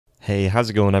Hey, how's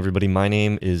it going, everybody? My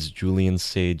name is Julian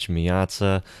Sage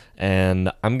Miazza,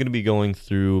 and I'm going to be going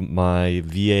through my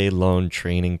VA loan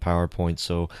training PowerPoint.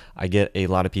 So I get a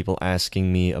lot of people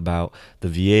asking me about the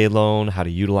VA loan, how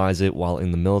to utilize it while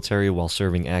in the military, while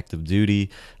serving active duty,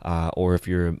 or if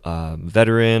you're a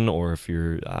veteran, or if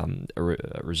you're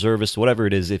a reservist, whatever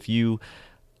it is. If you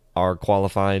are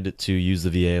qualified to use the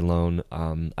VA loan.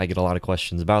 I get a lot of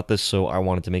questions about this, so I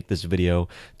wanted to make this video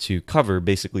to cover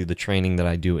basically the training that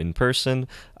I do in person,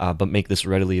 but make this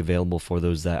readily available for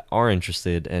those that are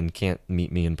interested and can't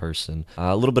meet me in person.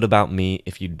 A little bit about me,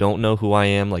 if you don't know who I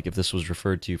am, like if this was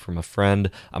referred to you from a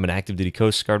friend, I'm an active duty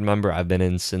Coast Guard member. I've been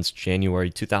in since January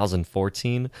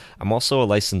 2014. I'm also a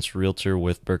licensed realtor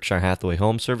with Berkshire Hathaway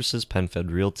Home Services,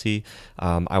 PenFed Realty.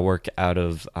 I work out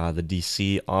of the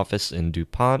DC office in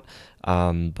DuPont.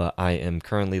 But I am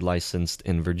currently licensed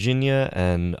in Virginia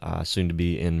and soon to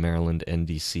be in Maryland and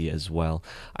DC as well.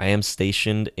 I am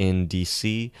stationed in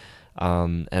DC.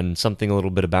 And something a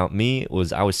little bit about me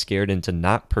was I was scared into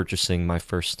not purchasing my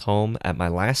first home at my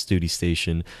last duty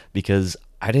station because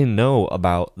I didn't know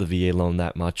about the VA loan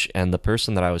that much, and the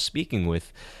person that I was speaking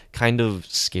with kind of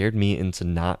scared me into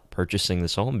not purchasing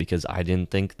this home because I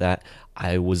didn't think that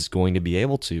I was going to be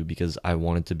able to, because I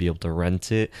wanted to be able to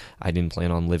rent it. I didn't plan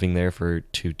on living there for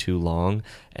too long,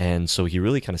 and so he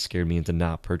really kind of scared me into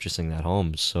not purchasing that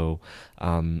home. So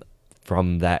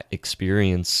from that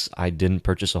experience, I didn't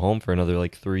purchase a home for another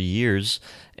like 3 years.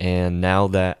 And now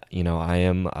that, I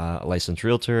am a licensed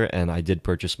realtor and I did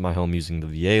purchase my home using the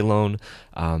VA loan,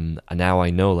 now I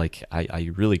know like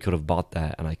I really could have bought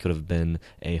that and I could have been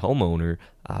a homeowner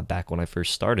back when I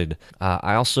first started.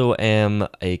 I also am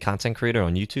a content creator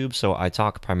on YouTube, so I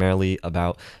talk primarily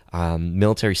about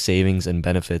military savings and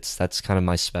benefits. That's kind of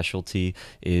my specialty,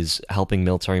 is helping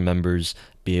military members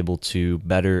be able to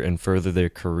better and further their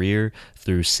career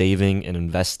through saving and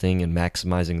investing and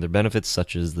maximizing their benefits,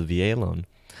 such as the VA loan.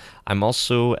 I'm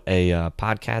also a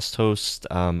podcast host.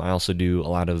 I also do a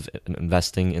lot of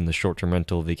investing in the short-term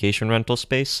rental, vacation rental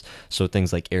space. So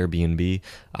things like Airbnb,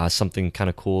 something kind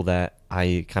of cool that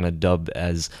I kind of dub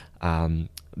as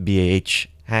BAH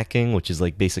hacking, which is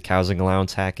like basic housing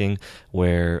allowance hacking,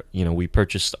 where we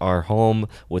purchased our home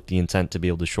with the intent to be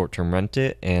able to short-term rent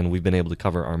it, and we've been able to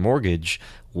cover our mortgage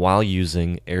while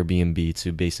using Airbnb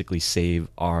to basically save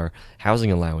our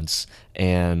housing allowance.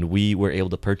 And we were able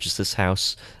to purchase this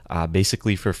house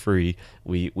basically for free.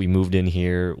 We moved in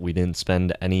here, we didn't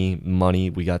spend any money,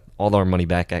 we got all our money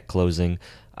back at closing.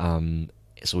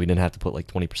 So we didn't have to put like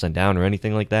 20% down or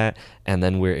anything like that. And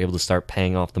then we're able to start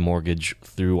paying off the mortgage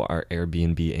through our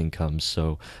Airbnb income.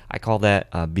 So I call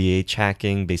that BH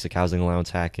hacking, basic housing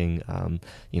allowance hacking,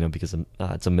 because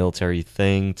it's a military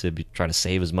thing to try to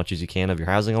save as much as you can of your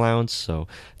housing allowance. So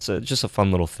it's just a fun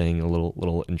little thing, a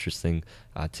little interesting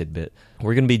tidbit.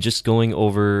 We're going to be just going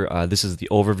over, this is the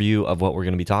overview of what we're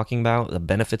going to be talking about: the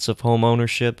benefits of home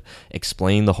ownership,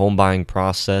 explain the home buying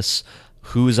process,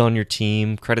 who's on your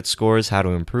team, credit scores, how to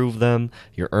improve them,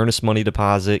 your earnest money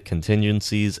deposit,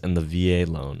 contingencies, and the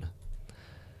VA loan.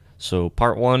 So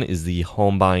part one is the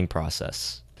home buying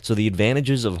process. So the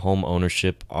advantages of home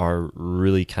ownership are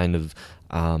really kind of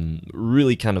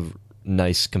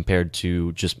nice compared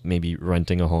to just maybe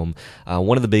renting a home.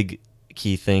 One of the big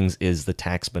key things is the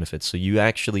tax benefits. So you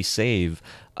actually save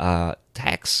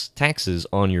taxes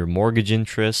on your mortgage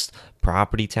interest,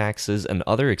 property taxes, and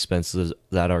other expenses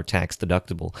that are tax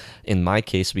deductible. In my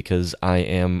case, because I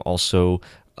am also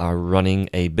running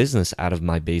a business out of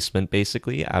my basement,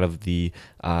 basically out of the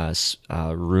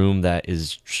room that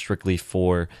is strictly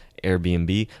for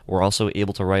Airbnb, we're also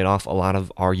able to write off a lot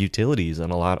of our utilities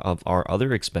and a lot of our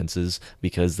other expenses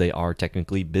because they are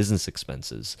technically business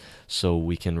expenses. So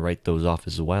we can write those off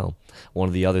as well. One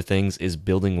of the other things is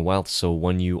building wealth. So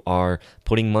when you are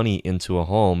putting money into a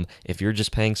home, if you're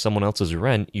just paying someone else's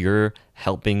rent, you're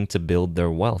helping to build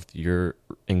their wealth. You're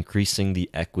increasing the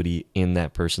equity in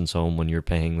that person's home when you're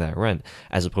paying that rent,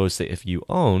 as opposed to if you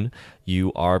own,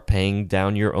 you are paying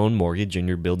down your own mortgage and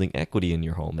you're building equity in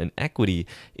your home. And equity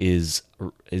is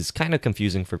kind of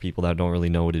confusing for people that don't really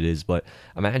know what it is, but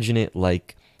imagine it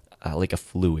like a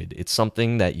fluid. It's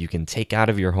something that you can take out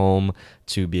of your home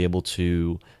to be able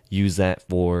to use that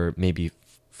for maybe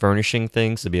furnishing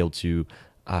things, to be able to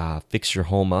fix your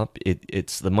home up.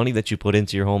 It's the money that you put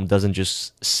into your home doesn't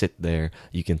just sit there.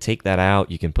 You can take that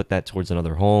out. You can put that towards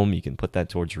another home. You can put that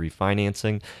towards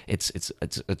refinancing.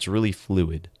 It's really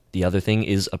fluid. The other thing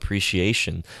is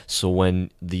appreciation. So when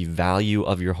the value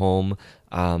of your home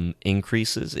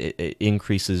increases, it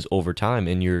increases over time,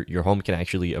 and your home can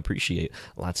actually appreciate.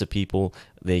 Lots of people,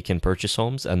 they can purchase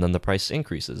homes and then the price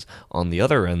increases. On the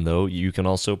other end, though, you can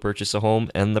also purchase a home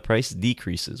and the price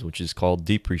decreases, which is called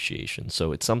depreciation.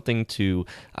 So it's something to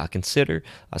consider.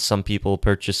 Some people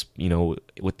purchase,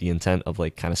 with the intent of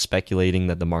like kind of speculating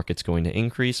that the market's going to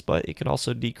increase, but it could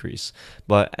also decrease.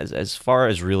 But as far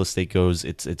as real estate goes,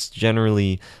 it's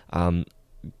generally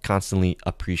constantly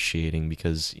appreciating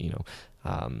because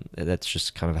that's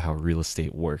just kind of how real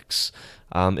estate works.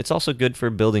 It's also good for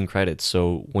building credit.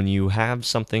 So when you have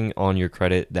something on your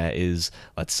credit that is,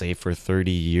 let's say, for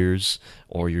 30 years,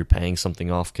 or you're paying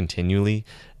something off continually,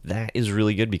 that is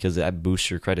really good because that boosts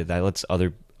your credit. That lets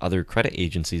other credit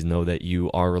agencies know that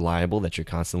you are reliable, that you're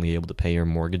constantly able to pay your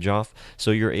mortgage off.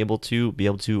 So you're able to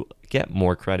get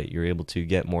more credit. You're able to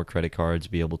get more credit cards,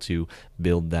 be able to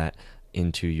build that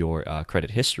into your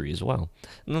credit history as well.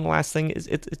 And then the last thing is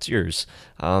it's yours.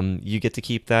 You get to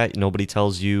keep that. Nobody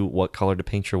tells you what color to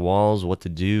paint your walls, what to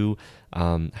do,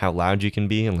 how loud you can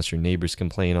be, unless your neighbors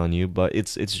complain on you. But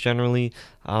it's generally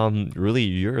really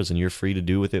yours, and you're free to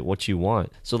do with it what you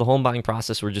want. So the home buying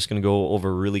process, we're just going to go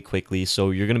over really quickly.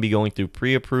 So you're going to be going through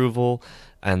pre-approval,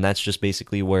 and that's just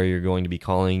basically where you're going to be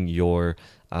calling your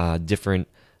different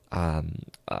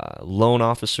loan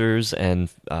officers and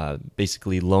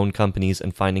basically loan companies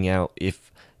and finding out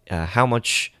if how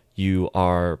much you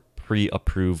are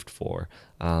pre-approved for.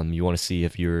 You want to see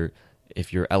if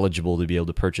you're eligible to be able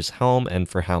to purchase a home and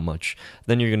for how much.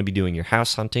 Then you're going to be doing your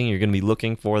house hunting. You're going to be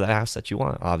looking for the house that you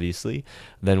want, obviously.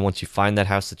 Then once you find that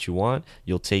house that you want,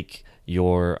 you'll take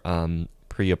your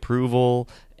pre-approval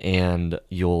and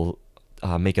you'll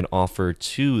make an offer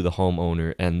to the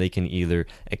homeowner, and they can either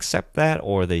accept that,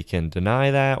 or they can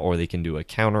deny that, or they can do a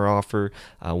counter offer.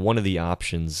 One of the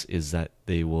options is that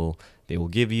they will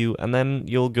give you, and then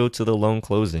you'll go to the loan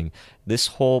closing. This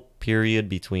whole period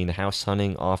between house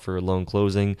hunting, offer, loan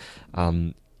closing,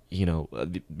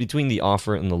 between the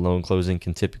offer and the loan closing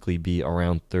can typically be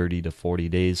around 30 to 40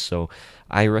 days. So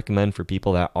I recommend for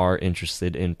people that are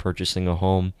interested in purchasing a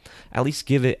home, at least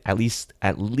give it at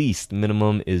least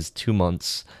minimum is 2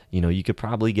 months. You could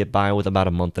probably get by with about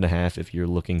a month and a half if you're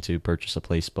looking to purchase a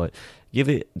place, but give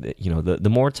it, the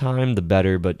more time, the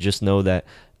better. But just know that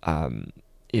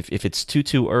if it's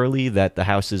too early, that the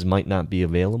houses might not be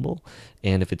available,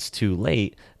 and if it's too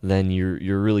late, then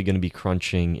you're really going to be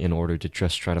crunching in order to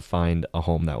just try to find a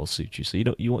home that will suit you. So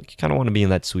you kind of want to be in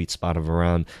that sweet spot of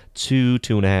around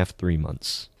 2.5, 3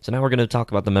 months. So now we're going to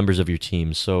talk about the members of your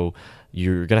team. So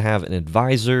you're going to have an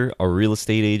advisor, a real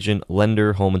estate agent,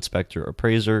 lender, home inspector,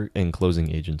 appraiser, and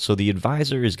closing agent. So the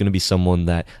advisor is going to be someone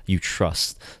that you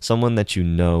trust, someone that you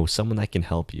know, someone that can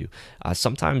help you.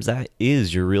 Sometimes that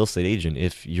is your real estate agent.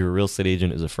 If your real estate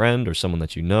agent is a friend or someone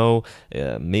that you know,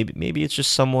 maybe it's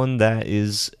just someone that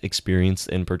is experienced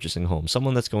in purchasing homes,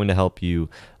 someone that's going to help you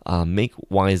make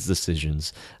wise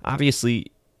decisions.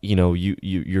 Obviously,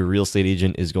 your real estate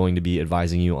agent is going to be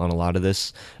advising you on a lot of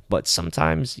this, but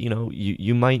sometimes,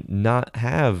 you might not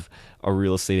have a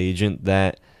real estate agent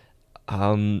that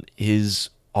is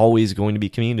always going to be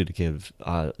communicative.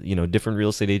 Different real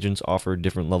estate agents offer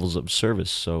different levels of service,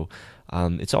 so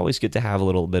it's always good to have a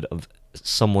little bit of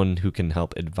someone who can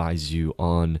help advise you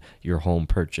on your home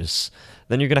purchase.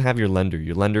 Then you're going to have your lender.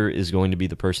 Your lender is going to be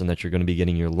the person that you're going to be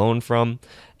getting your loan from,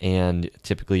 and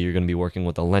typically you're going to be working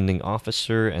with a lending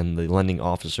officer, and the lending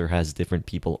officer has different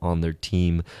people on their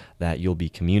team that you'll be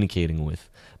communicating with.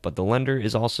 But the lender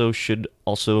should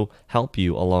also help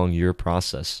you along your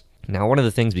process. Now, one of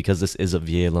the things, because this is a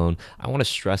VA loan, I want to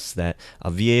stress that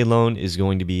a VA loan is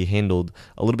going to be handled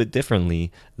a little bit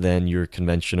differently than your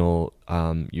conventional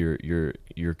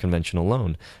your conventional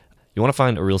loan. You want to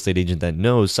find a real estate agent that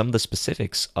knows some of the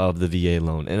specifics of the VA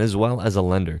loan, and as well as a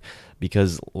lender,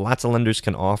 because lots of lenders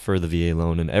can offer the VA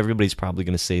loan, and everybody's probably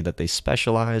going to say that they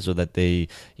specialize or that they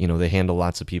handle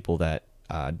lots of people that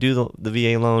do the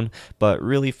VA loan, but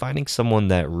really finding someone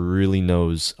that really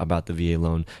knows about the VA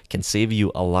loan can save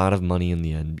you a lot of money in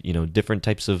the end. Different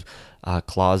types of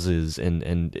clauses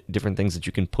and different things that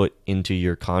you can put into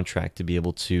your contract to be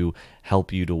able to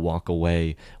help you to walk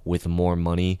away with more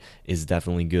money is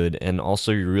definitely good. And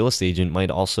also your real estate agent might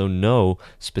also know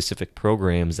specific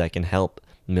programs that can help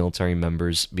military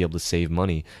members be able to save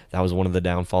money. That was one of the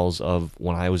downfalls of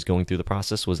when I was going through the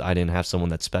process, was I didn't have someone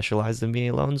that specialized in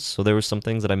VA loans, so there were some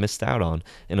things that I missed out on,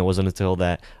 and it wasn't until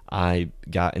that I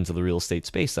got into the real estate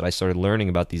space that I started learning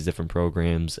about these different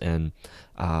programs and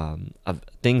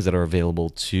things that are available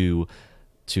to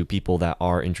people that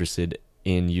are interested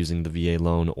in using the VA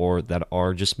loan or that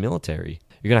are just military.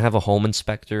 you're going to have a home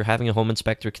inspector. Having a home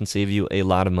inspector can save you a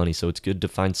lot of money. So it's good to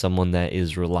find someone that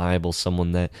is reliable,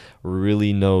 someone that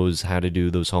really knows how to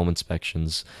do those home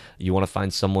inspections. You want to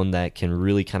find someone that can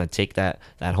really kind of take that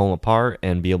home apart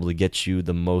and be able to get you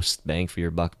the most bang for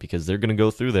your buck, because they're going to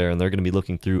go through there and they're going to be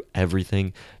looking through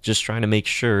everything, just trying to make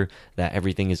sure that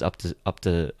everything is up to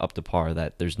par,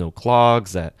 that there's no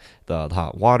clogs, that the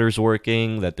hot water's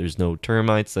working, that there's no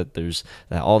termites, that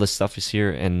all this stuff is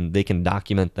here, and they can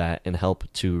document that and help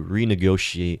to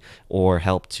renegotiate or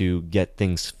help to get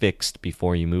things fixed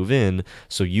before you move in,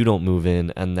 so you don't move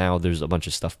in and now there's a bunch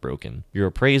of stuff broken. Your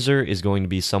appraiser is going to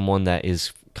be someone that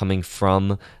is coming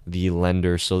from the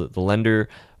lender, so that the lender,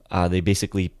 they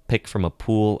basically pick from a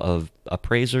pool of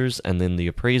appraisers, and then the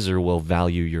appraiser will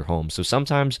value your home. So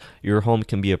sometimes your home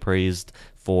can be appraised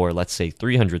for, let's say,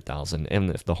 $300,000, and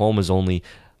if the home is only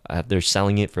they're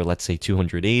selling it for, let's say,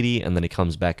 $280,000, and then it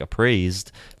comes back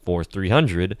appraised for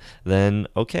 $300,000, then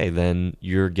okay, then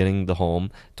you're getting the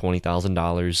home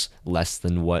 $20,000 less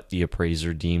than what the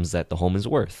appraiser deems that the home is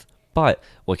worth. But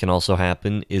what can also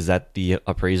happen is that the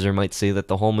appraiser might say that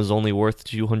the home is only worth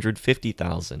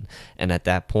 $250,000, and at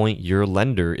that point, your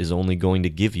lender is only going to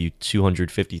give you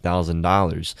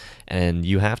 $250,000, and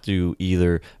you have to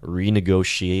either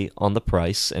renegotiate on the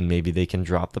price, and maybe they can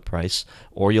drop the price,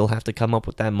 or you'll have to come up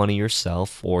with that money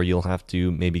yourself, or you'll have to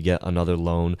maybe get another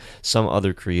loan, some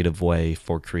other creative way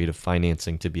for creative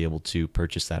financing to be able to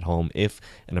purchase that home if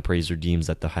an appraiser deems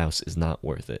that the house is not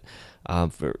worth it.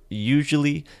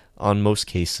 Usually, on most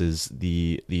cases,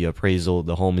 the appraisal,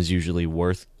 the home is usually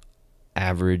worth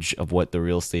average of what the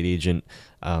real estate agent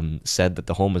said that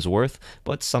the home is worth,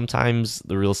 but sometimes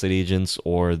the real estate agents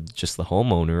or just the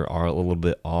homeowner are a little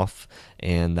bit off,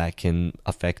 and that can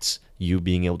affect you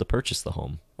being able to purchase the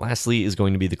home. Lastly is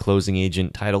going to be the closing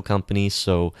agent title company.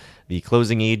 So the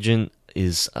closing agent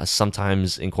is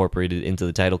sometimes incorporated into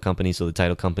the title company. So the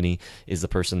title company is the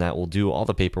person that will do all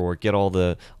the paperwork, get all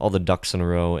the ducks in a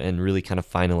row, and really kind of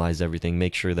finalize everything,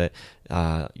 make sure that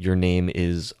your name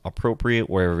is appropriate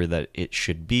wherever that it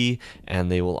should be, and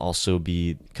they will also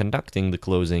be conducting the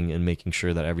closing and making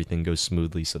sure that everything goes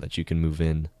smoothly so that you can move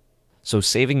in. So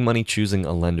saving money choosing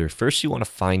a lender, first you want to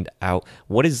find out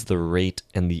what is the rate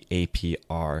and the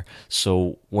APR.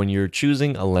 So when you're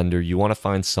choosing a lender, you want to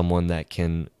find someone that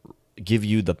can give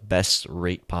you the best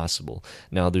rate possible.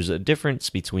 Now, there's a difference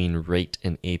between rate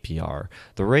and APR.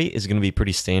 The rate is going to be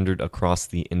pretty standard across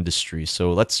the industry.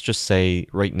 So let's just say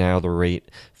right now the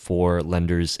rate for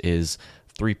lenders is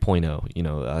 3.0.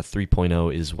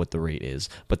 3.0 is what the rate is.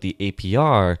 But the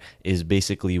APR is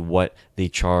basically what they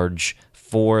charge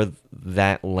for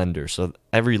that lender. So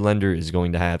every lender is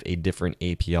going to have a different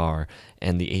APR,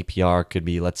 and the APR could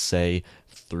be, let's say,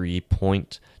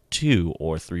 3.2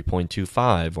 or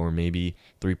 3.25 or maybe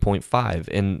 3.5.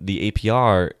 And the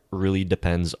APR really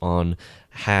depends on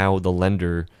how the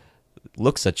lender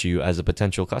looks at you as a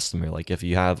potential customer. Like if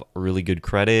you have really good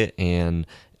credit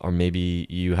or maybe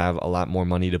you have a lot more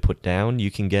money to put down,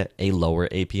 you can get a lower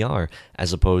APR,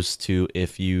 as opposed to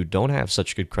if you don't have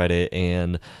such good credit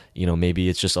and maybe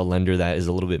it's just a lender that is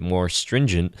a little bit more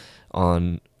stringent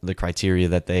on the criteria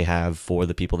that they have for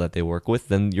the people that they work with,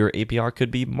 then your APR could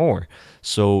be more.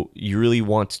 So you really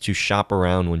want to shop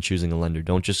around when choosing a lender.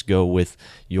 Don't just go with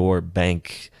your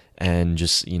bank and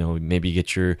just maybe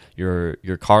get your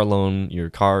car loan, your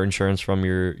car insurance from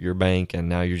your bank, and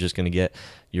now you're just going to get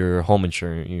your home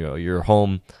insurance, your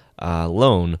home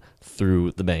loan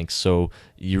through the bank. So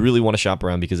you really want to shop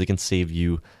around because it can save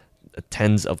you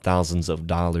tens of thousands of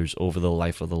dollars over the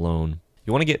life of the loan.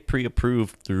 You want to get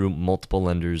pre-approved through multiple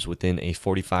lenders within a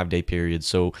 45-day period.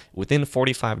 So within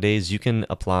 45 days, you can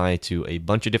apply to a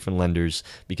bunch of different lenders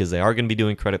because they are going to be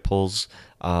doing credit pulls.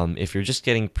 If you're just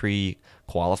getting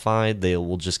pre-qualified, they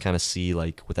will just kind of see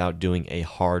without doing a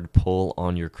hard pull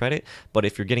on your credit. But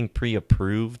if you're getting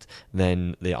pre-approved,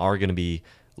 then they are going to be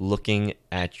looking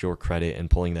at your credit and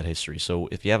pulling that history. So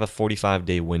if you have a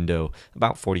 45-day window,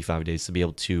 about 45 days to be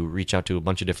able to reach out to a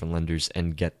bunch of different lenders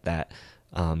and get that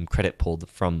credit pulled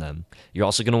from them. You're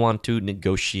also going to want to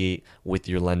negotiate with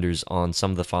your lenders on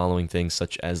some of the following things,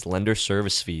 such as lender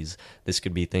service fees. This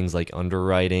could be things like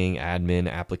underwriting,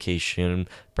 admin, application,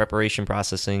 preparation,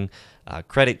 processing,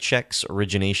 credit checks,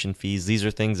 origination fees. These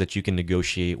are things that you can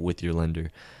negotiate with your lender.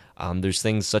 There's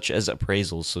things such as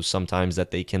appraisals, so sometimes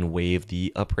that they can waive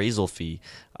the appraisal fee.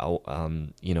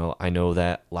 I know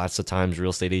that lots of times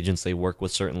real estate agents, they work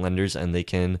with certain lenders and they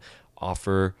can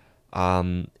offer,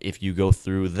 if you go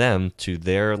through them to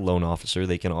their loan officer,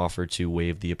 they can offer to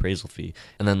waive the appraisal fee.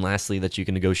 And then lastly, that you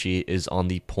can negotiate is on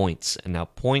the points. And now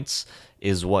points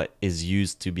is what is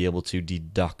used to be able to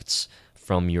deduct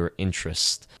from your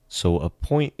interest. So a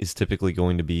point is typically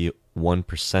going to be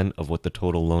 1% of what the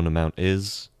total loan amount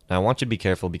is. Now, I want you to be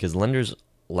careful because lenders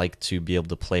like to be able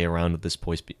to play around with this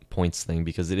points thing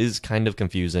because it is kind of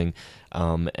confusing.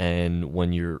 And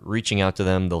when you're reaching out to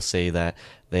them, they'll say that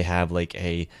they have like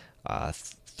a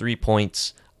 3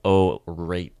 points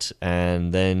rate,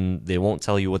 and then they won't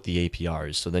tell you what the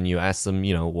APR is. So then you ask them,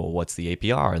 well, what's the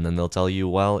APR? And then they'll tell you,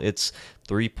 well, it's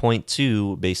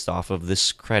 3.2 based off of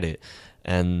this credit.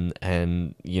 And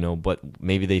but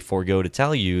maybe they forego to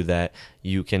tell you that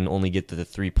you can only get to the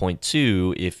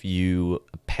 3.2 if you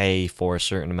pay for a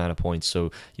certain amount of points.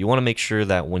 So you want to make sure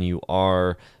that when you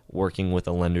are working with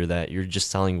a lender that you're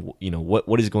just telling,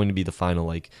 what is going to be the final,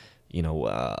 wait,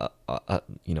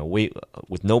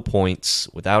 with no points,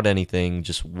 without anything,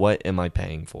 just what am I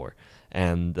paying for?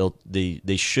 And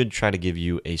they should try to give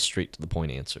you a straight to the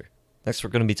point answer. Next,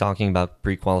 we're going to be talking about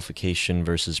pre-qualification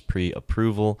versus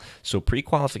pre-approval. So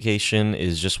pre-qualification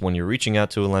is just when you're reaching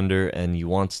out to a lender and you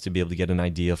want to be able to get an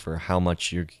idea for how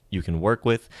much you can work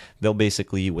with. They'll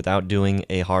basically, without doing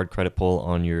a hard credit pull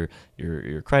on your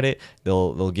credit,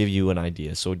 they'll give you an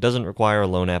idea. So it doesn't require a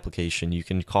loan application. You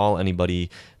can call anybody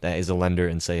that is a lender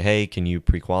and say, hey, can you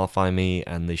pre-qualify me?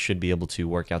 And they should be able to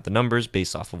work out the numbers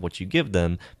based off of what you give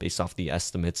them, based off the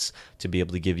estimates, to be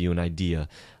able to give you an idea.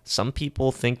 Some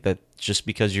people think that just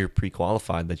because you're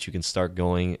pre-qualified that you can start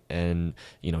going and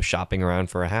shopping around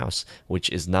for a house,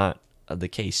 which is not the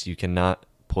case. You cannot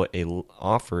put a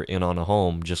offer in on a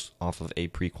home just off of a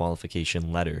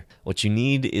pre-qualification letter. What you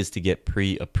need is to get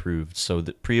pre-approved. So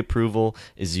the pre-approval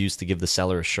is used to give the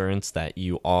seller assurance that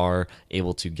you are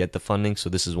able to get the funding. So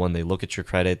this is when they look at your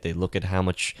credit, they look at how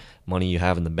much money you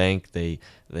have in the bank, they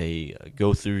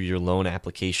go through your loan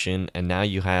application, and now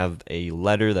you have a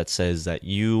letter that says that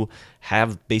you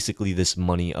have basically this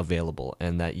money available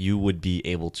and that you would be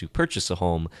able to purchase a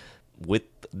home with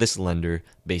this lender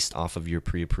based off of your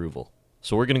pre-approval.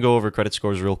 So we're going to go over credit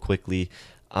scores real quickly.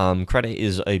 Credit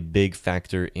is a big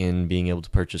factor in being able to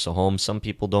purchase a home. Some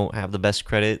people don't have the best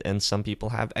credit and some people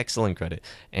have excellent credit.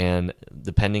 And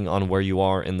depending on where you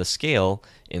are in the scale,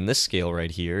 in this scale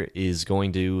right here, is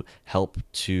going to help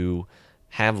to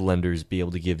have lenders be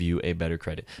able to give you a better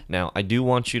credit. Now, I do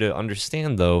want you to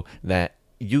understand, though, that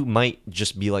you might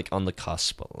just be like on the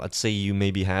cusp. Let's say you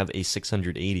maybe have a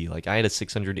 680. Like I had a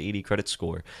 680 credit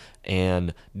score,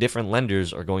 and different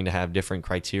lenders are going to have different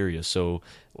criteria. So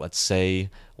let's say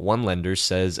one lender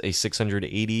says a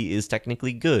 680 is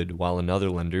technically good, while another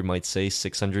lender might say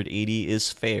 680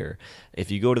 is fair.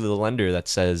 If you go to the lender that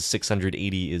says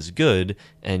 680 is good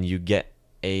and you get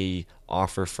a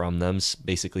offer from them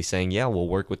basically saying, yeah, we'll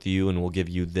work with you and we'll give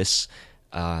you this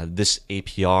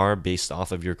APR based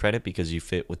off of your credit because you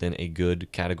fit within a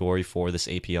good category for this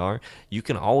APR, you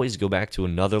can always go back to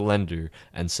another lender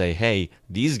and say, hey,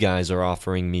 these guys are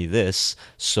offering me this,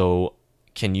 so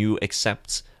can you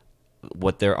accept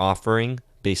what they're offering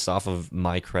based off of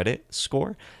my credit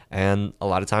score? And a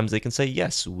lot of times they can say,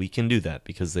 yes, we can do that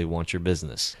because they want your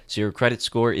business. So your credit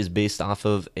score is based off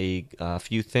of a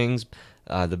few things.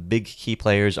 The big key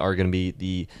players are going to be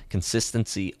the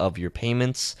consistency of your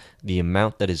payments, the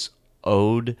amount that is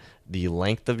owed, the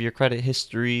length of your credit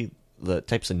history, the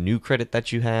types of new credit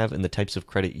that you have, and the types of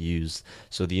credit used.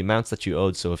 So the amounts that you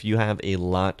owed. So if you have a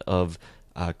lot of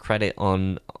credit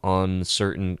on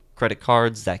certain credit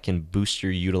cards, that can boost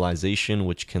your utilization,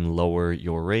 which can lower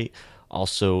your rate.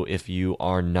 Also, if you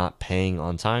are not paying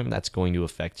on time, that's going to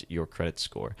affect your credit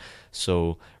score.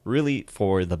 So really,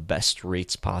 for the best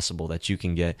rates possible that you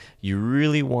can get, you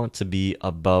really want to be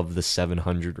above the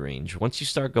 700 range. Once you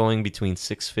start going between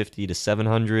 650 to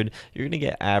 700, you're going to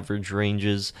get average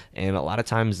ranges, and a lot of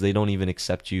times they don't even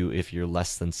accept you if you're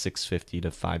less than 650 to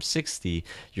 560.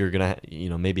 You're going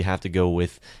to maybe have to go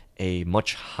with a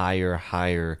much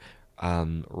higher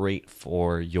rate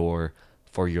for your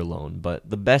loan. But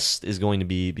the best is going to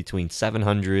be between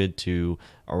 700 to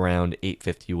around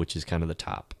 850, which is kind of the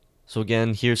top. So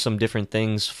again, here's some different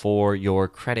things for your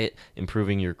credit,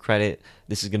 improving your credit.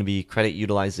 This is going to be credit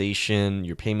utilization,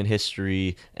 your payment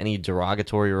history, any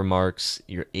derogatory remarks,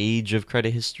 your age of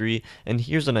credit history. And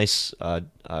here's a nice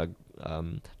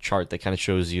chart that kind of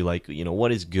shows you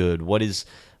what is good, what is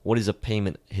a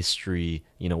payment history,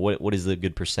 what is the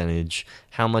good percentage,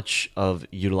 how much of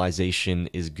utilization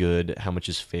is good, how much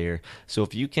is fair. So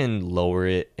if you can lower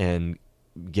it and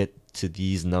get to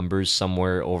these numbers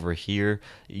somewhere over here,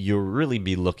 you'll really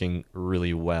be looking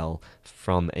really well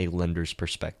from a lender's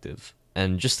perspective.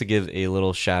 And just to give a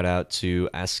little shout out to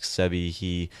Ask Sebi,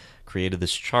 he created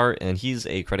this chart, and he's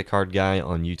a credit card guy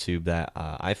on YouTube that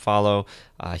I follow.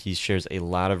 He shares a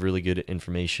lot of really good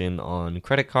information on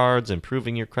credit cards,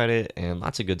 improving your credit, and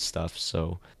lots of good stuff.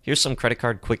 So here's some credit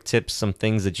card quick tips, some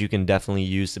things that you can definitely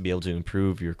use to be able to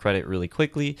improve your credit really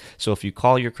quickly. So if you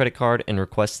call your credit card and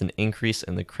request an increase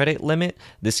in the credit limit,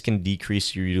 this can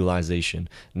decrease your utilization.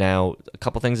 Now, a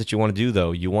couple things that you want to do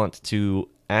though, you want to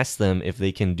ask them if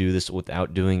they can do this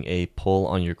without doing a pull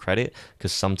on your credit,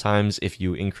 because sometimes if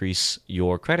you increase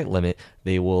your credit limit,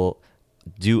 they will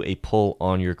do a pull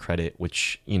on your credit,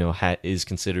 which is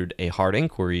considered a hard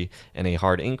inquiry, and a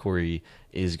hard inquiry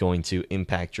is going to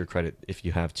impact your credit if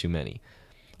you have too many.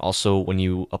 Also, when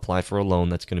you apply for a loan,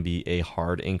 that's going to be a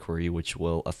hard inquiry, which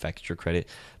will affect your credit.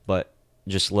 But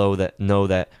just know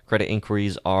that credit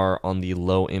inquiries are on the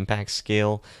low impact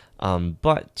scale,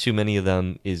 but too many of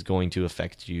them is going to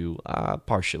affect you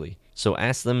partially. So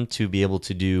ask them to be able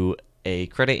to do a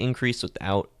credit increase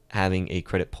without having a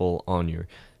credit pull on your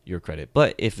credit.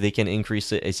 But if they can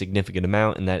increase it a significant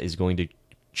amount and that is going to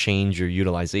change your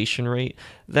utilization rate,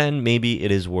 then maybe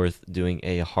it is worth doing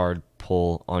a hard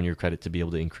pull on your credit to be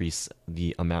able to increase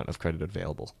the amount of credit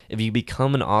available. If you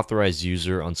become an authorized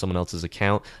user on someone else's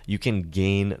account, you can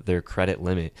gain their credit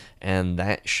limit, and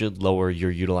that should lower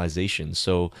your utilization.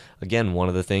 So again, one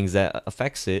of the things that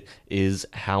affects it is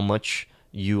how much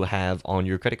you have on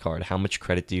your credit card. How much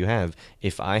credit do you have?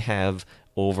 If I have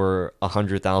over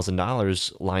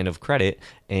 $100,000 line of credit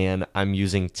and I'm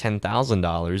using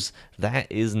 $10,000,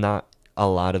 that is not a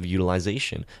lot of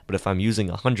utilization. But if I'm using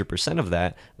 100% of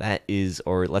that, that is,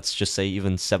 or let's just say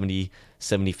even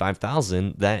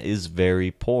 75,000, that is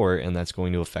very poor, and that's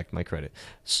going to affect my credit.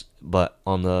 But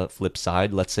on the flip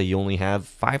side, let's say you only have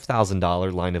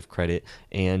 $5,000 line of credit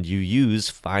and you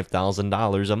use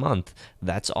 $5,000 a month.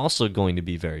 That's also going to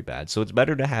be very bad. So it's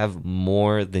better to have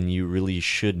more than you really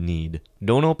should need.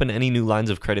 Don't open any new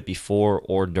lines of credit before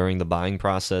or during the buying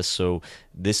process. So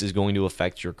this is going to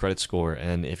affect your credit score.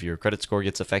 And if your credit score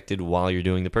gets affected while you're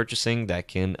doing the purchasing, that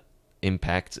can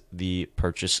impact the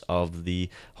purchase of the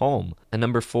home. And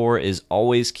number 4 is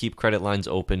always keep credit lines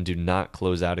open. Do not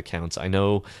close out accounts. I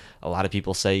know a lot of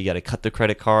people say you got to cut the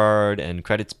credit card and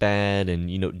credit's bad and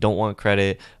don't want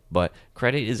credit, but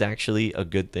credit is actually a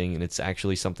good thing, and it's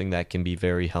actually something that can be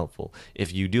very helpful.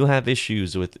 If you do have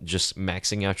issues with just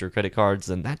maxing out your credit cards,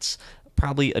 then that's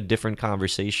probably a different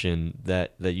conversation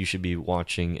that you should be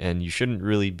watching, and you shouldn't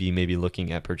really be maybe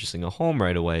looking at purchasing a home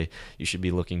right away. You should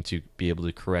be looking to be able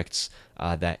to correct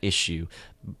that issue.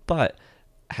 But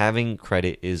having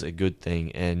credit is a good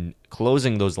thing, and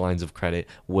closing those lines of credit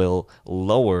will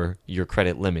lower your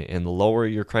credit limit. And the lower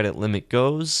your credit limit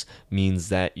goes means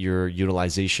that your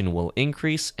utilization will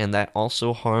increase, and that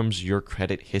also harms your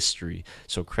credit history.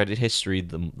 So credit history,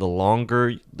 the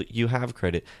longer you have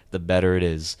credit, the better it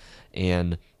is.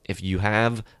 And if you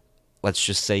have, let's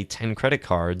just say 10 credit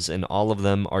cards and all of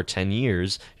them are 10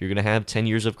 years, you're going to have 10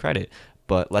 years of credit.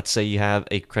 But let's say you have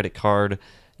a credit card,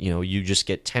 you just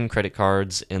get 10 credit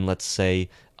cards in, let's say,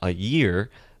 a year,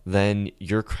 then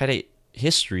your credit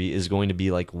history is going to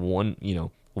be like one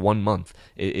month.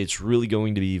 It's really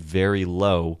going to be very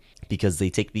low because they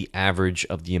take the average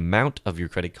of the amount of your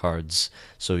credit cards.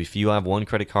 So if you have one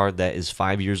credit card that is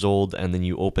 5 years old and then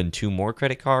you open 2 more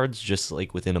credit cards just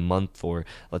like within a month or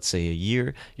let's say a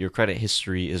year, your credit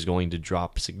history is going to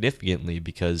drop significantly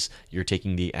because you're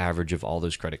taking the average of all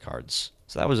those credit cards.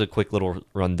 So that was a quick little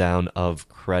rundown of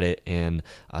credit and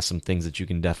some things that you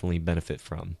can definitely benefit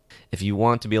from. If you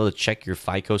want to be able to check your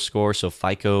FICO score, so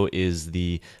FICO is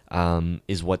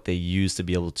is what they use to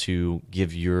be able to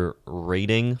give your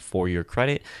rating for your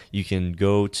credit. You can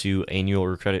go to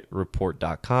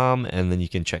annualcreditreport.com and then you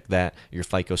can check your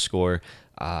FICO score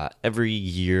every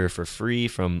year for free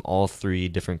from all 3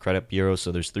 different credit bureaus.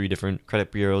 So there's 3 different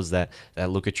credit bureaus that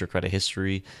look at your credit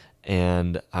history,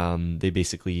 and they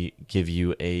basically give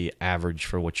you a average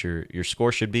for what your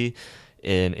score should be.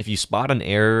 And if you spot an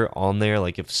error on there,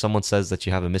 like if someone says that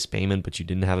you have a missed payment but you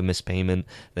didn't have a missed payment,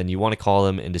 then you want to call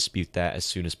them and dispute that as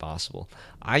soon as possible.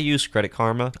 I use Credit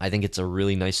Karma. I think it's a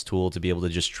really nice tool to be able to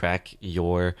just track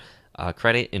your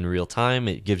credit in real time.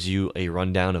 It gives you a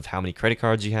rundown of how many credit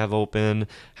cards you have open,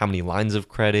 how many lines of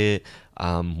credit,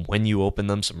 when you open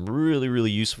them, some really,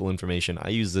 really useful information. I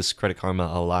use this Credit Karma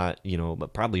a lot,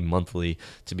 but probably monthly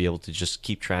to be able to just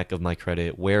keep track of my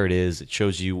credit, where it is. It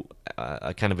shows you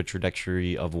a kind of a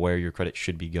trajectory of where your credit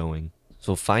should be going.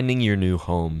 So finding your new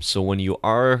home. So when you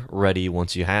are ready,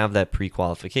 once you have that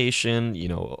pre-qualification,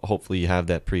 hopefully you have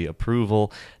that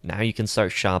pre-approval, now you can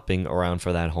start shopping around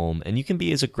for that home, and you can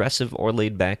be as aggressive or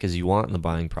laid back as you want in the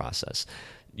buying process.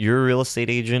 Your real estate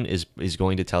agent is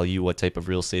going to tell you what type of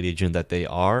real estate agent that they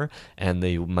are, and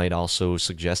they might also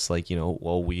suggest, like,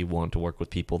 well, we want to work with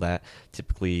people that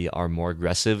typically are more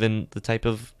aggressive in the type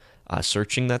of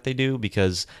searching that they do,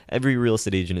 because every real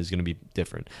estate agent is going to be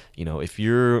different. If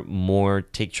you're more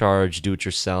take charge, do it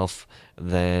yourself,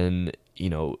 then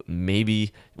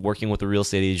maybe working with a real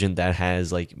estate agent that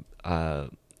has like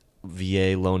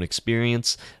VA loan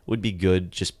experience would be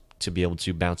good, just to be able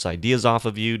to bounce ideas off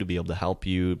of you, to be able to help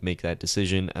you make that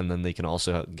decision, and then they can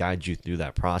also guide you through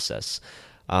that process.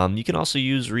 You can also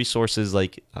use resources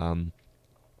like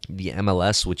the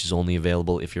MLS, which is only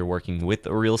available if you're working with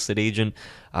a real estate agent,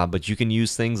 but you can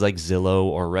use things like Zillow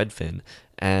or Redfin.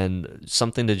 And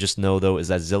something to just know, though, is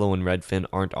that Zillow and Redfin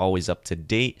aren't always up to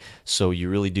date, so you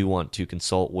really do want to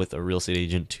consult with a real estate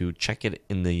agent to check it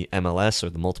in the MLS or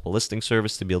the multiple listing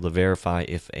service to be able to verify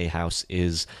if a house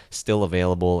is still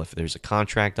available, if there's a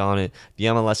contract on it. The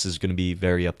MLS is going to be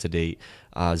very up to date.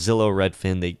 Zillow,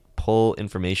 Redfin, they pull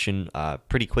information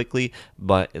pretty quickly,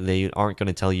 but they aren't going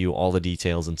to tell you all the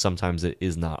details, and sometimes it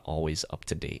is not always up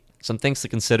to date. Some things to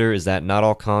consider is that not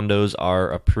all condos are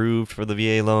approved for the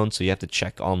VA loan, so you have to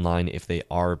check online if they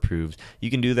are approved. You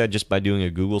can do that just by doing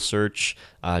a Google search.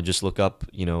 Just look up,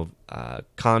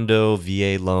 condo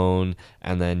VA loan,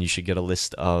 and then you should get a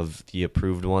list of the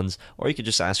approved ones. Or you could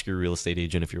just ask your real estate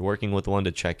agent if you're working with one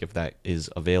to check if that is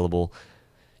available.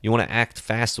 You want to act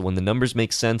fast when the numbers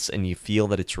make sense and you feel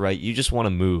that it's right. You just want to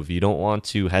move. You don't want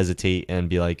to hesitate and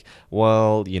be like,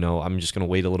 well, I'm just going to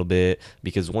wait a little bit,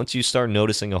 because once you start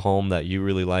noticing a home that you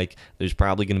really like, there's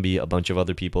probably going to be a bunch of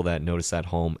other people that notice that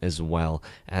home as well.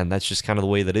 And that's just kind of the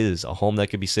way that it is. A home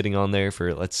that could be sitting on there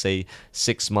for, let's say,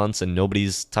 6 months and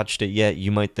nobody's touched it yet,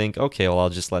 you might think, okay, well, I'll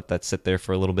just let that sit there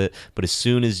for a little bit. But as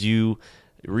soon as you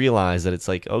realize that it's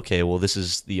like, okay, well, this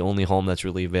is the only home that's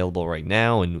really available right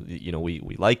now, and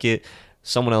we like it,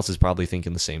 someone else is probably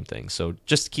thinking the same thing. So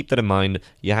just keep that in mind.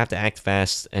 You have to act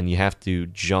fast, and you have to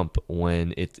jump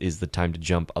when it is the time to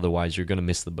jump, otherwise you're going to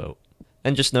miss the boat.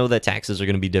 And just know that taxes are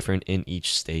going to be different in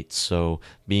each state. So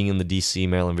being in the DC,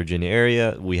 Maryland, Virginia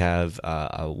area, we have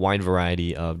a wide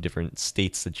variety of different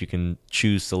states that you can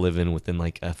choose to live in within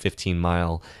like a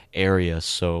 15-mile area.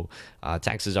 So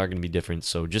taxes are going to be different.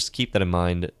 So just keep that in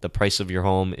mind. The price of your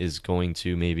home is going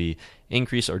to maybe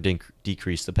increase or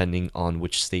decrease depending on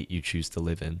which state you choose to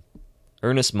live in.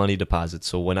 Earnest money deposit.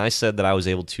 So when I said that I was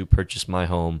able to purchase my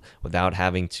home without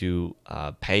having to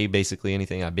pay basically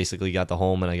anything, I basically got the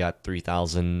home and I got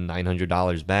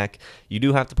 $3,900 back. You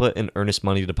do have to put an earnest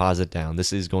money deposit down.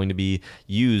 This is going to be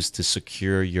used to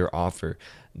secure your offer.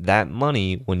 That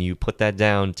money, when you put that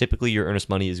down, typically your earnest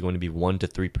money is going to be 1 to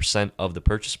 3% of the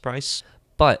purchase price,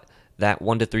 but that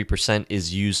 1 to 3%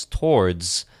 is used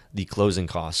towards the closing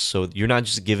costs. So you're not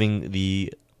just giving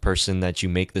the person that you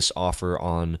make this offer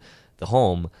on the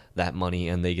home that money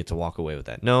and they get to walk away with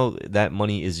that. No, that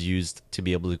money is used to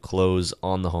be able to close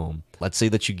on the home. Let's say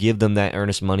that you give them that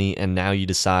earnest money and now you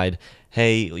decide,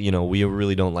 hey, we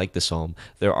really don't like this home.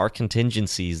 There are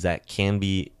contingencies that can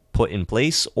be put in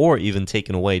place or even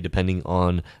taken away depending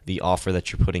on the offer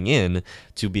that you're putting in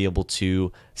to be able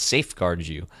to safeguard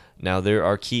you. Now, there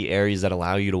are key areas that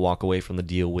allow you to walk away from the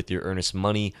deal with your earnest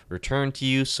money returned to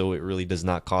you, so it really does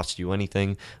not cost you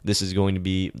anything. This is going to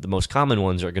be, the most common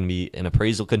ones are going to be an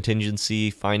appraisal contingency,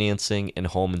 financing, and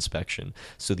home inspection.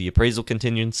 So the appraisal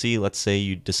contingency, let's say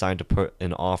you decide to put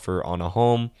an offer on a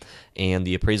home and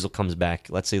the appraisal comes back.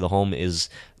 Let's say the home is,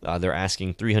 they're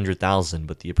asking $300,000,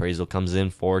 but the appraisal comes in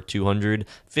for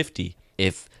 $250,000.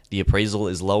 If the appraisal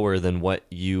is lower than what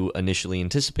you initially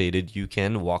anticipated, you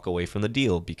can walk away from the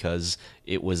deal because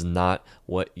it was not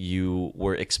what you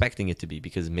were expecting it to be,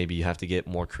 because maybe you have to get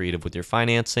more creative with your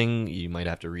financing, you might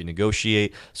have to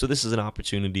renegotiate. So this is an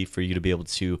opportunity for you to be able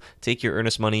to take your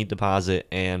earnest money deposit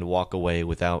and walk away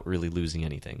without really losing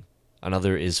anything.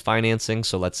 Another is financing.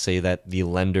 So let's say that the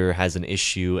lender has an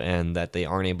issue and that they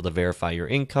aren't able to verify your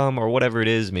income or whatever it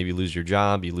is. Maybe you lose your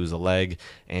job, you lose a leg,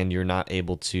 and you're not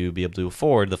able to be able to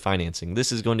afford the financing.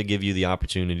 This is going to give you the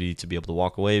opportunity to be able to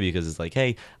walk away because it's like,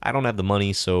 hey, I don't have the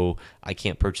money, so I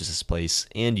can't purchase this place,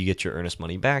 and you get your earnest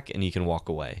money back and you can walk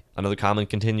away. Another common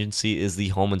contingency is the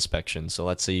home inspection. So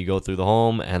let's say you go through the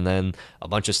home and then a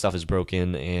bunch of stuff is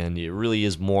broken and it really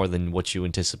is more than what you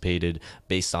anticipated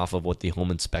based off of what the home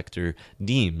inspector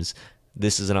deems.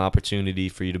 This is an opportunity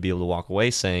for you to be able to walk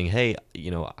away saying, hey,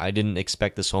 I didn't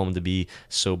expect this home to be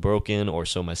so broken or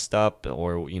so messed up,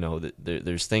 or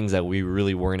there's things that we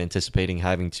really weren't anticipating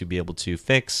having to be able to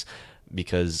fix,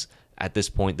 because at this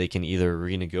point they can either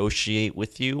renegotiate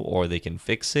with you or they can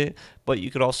fix it. But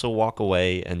you could also walk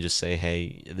away and just say,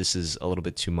 hey, this is a little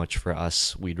bit too much for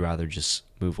us, we'd rather just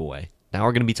move away. Now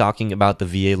we're going to be talking about the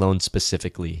VA loan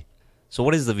specifically. So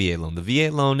what is the VA loan? The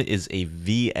VA loan is a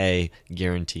VA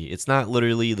guarantee. It's not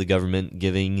literally the government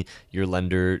giving your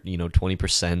lender,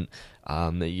 20%.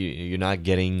 You're not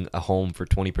getting a home for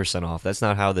 20% off. That's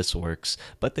not how this works.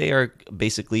 But they are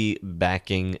basically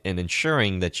backing and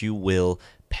ensuring that you will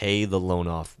pay the loan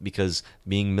off, because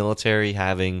being military,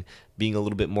 being a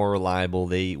little bit more reliable,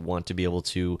 they want to be able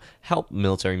to help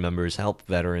military members, help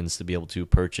veterans to be able to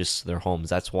purchase their homes.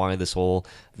 That's why this whole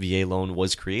VA loan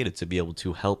was created, to be able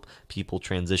to help people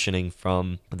transitioning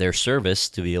from their service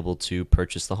to be able to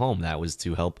purchase the home. That was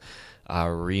to help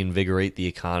reinvigorate the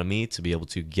economy, to be able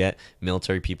to get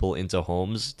military people into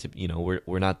homes.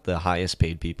 We're not the highest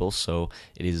paid people, so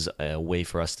it is a way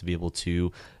for us to be able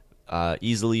to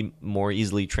more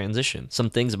easily transition. Some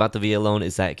things about the VA loan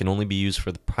is that it can only be used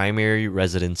for the primary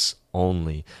residence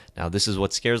only. Now, this is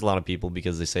what scares a lot of people,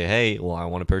 because they say, hey, well, I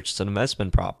want to purchase an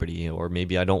investment property, or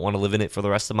maybe I don't want to live in it for the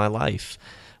rest of my life,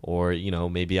 or,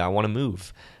 maybe I want to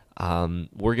move.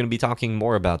 We're going to be talking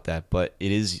more about that, but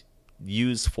it is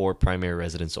used for primary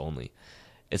residence only.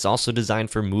 It's also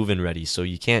designed for move-in ready, so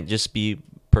you can't just be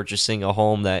purchasing a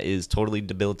home that is totally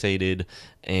debilitated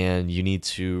and you need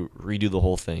to redo the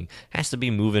whole thing. It has to be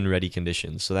move-in ready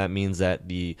conditions. So that means that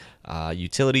the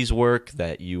utilities work,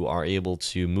 that you are able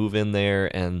to move in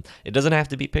there, and it doesn't have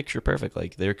to be picture perfect.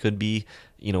 Like, there could be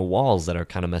walls that are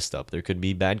kind of messed up. There could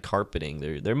be bad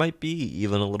carpeting. There might be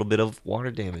even a little bit of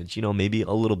water damage, maybe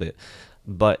a little bit.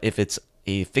 But if it's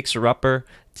a fixer-upper,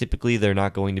 typically they're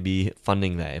not going to be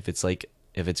funding that. If it's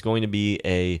going to be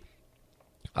a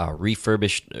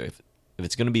refurbished, if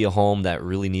it's going to be a home that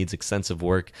really needs extensive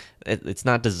work, it's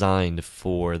not designed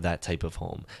for that type of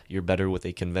home. You're better with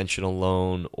a conventional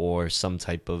loan or some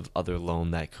type of other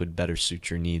loan that could better suit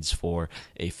your needs for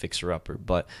a fixer-upper.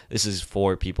 But this is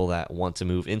for people that want to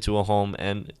move into a home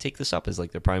and take this up as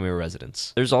like their primary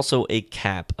residence. There's also a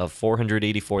cap of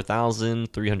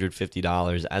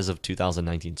 $484,350 as of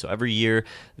 2019. So every year,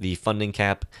 the funding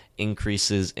cap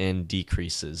increases and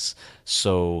decreases.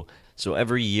 So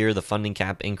every year the funding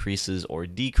cap increases or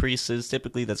decreases.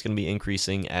 Typically that's going to be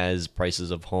increasing as prices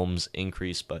of homes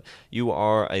increase, but you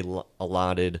are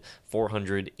allotted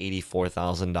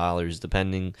 $484,000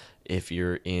 depending if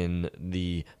you're in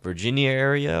the Virginia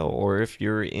area or if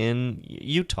you're in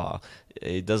Utah.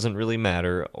 It doesn't really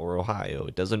matter, or Ohio.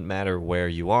 It doesn't matter where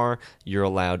you are. You're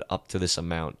allowed up to this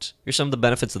amount. Here's some of the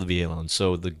benefits of the VA loan.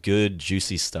 So the good,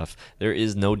 juicy stuff. There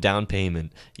is no down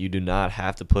payment. You do not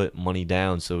have to put money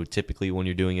down. So typically when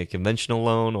you're doing a conventional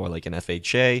loan or like an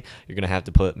FHA, you're going to have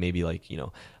to put maybe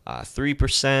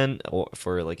 3% or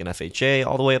for like an FHA,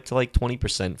 all the way up to like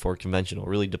 20% for conventional. It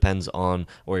really depends on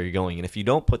where you're going. And if you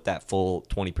don't put that full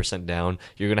 20% down,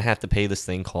 you're going to have to pay this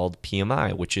thing called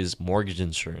PMI, which is mortgage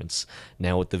insurance.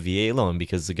 Now with the VA loan,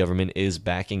 because the government is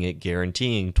backing it,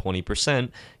 guaranteeing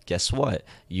 20%, guess what?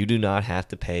 You do not have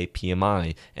to pay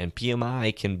PMI, and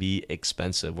PMI can be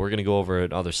expensive. We're going to go over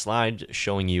another slide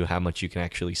showing you how much you can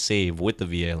actually save with the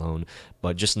VA loan,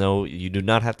 but just know you do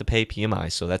not have to pay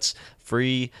PMI. So that's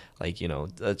free,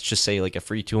 let's just say like a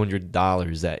free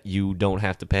 $200 that you don't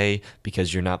have to pay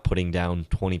because you're not putting down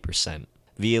 20%.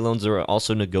 VA loans are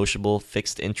also negotiable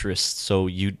fixed interest, so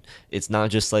it's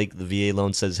not just like the VA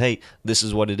loan says, hey, this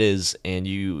is what it is and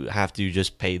you have to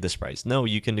just pay this price. No,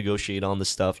 you can negotiate on the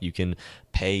stuff. You can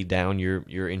pay down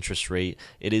your interest rate.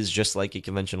 It is just like a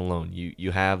conventional loan.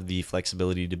 You have the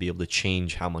flexibility to be able to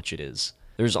change how much it is.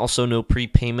 There's also no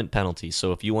prepayment penalty,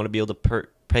 so if you want to be able to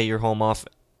pay your home off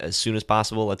as soon as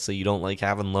possible, let's say you don't like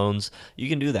having loans, you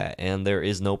can do that, and there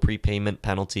is no prepayment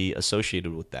penalty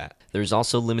associated with that. There's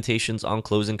also limitations on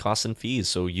closing costs and fees.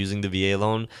 So using the VA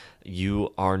loan,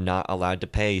 you are not allowed to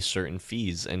pay certain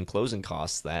fees and closing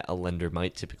costs that a lender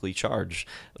might typically charge.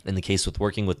 In the case with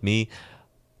working with me,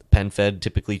 PenFed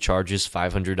typically charges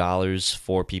 $500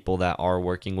 for people that are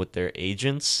working with their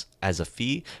agents as a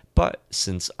fee, but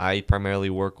since I primarily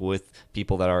work with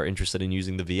people that are interested in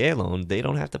using the VA loan, they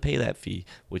don't have to pay that fee,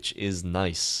 which is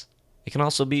nice. It can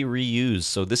also be reused.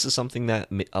 So this is something that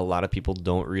a lot of people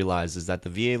don't realize, is that the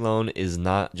VA loan is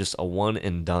not just a one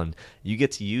and done. You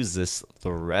get to use this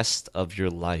the rest of your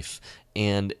life,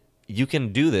 and you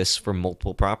can do this for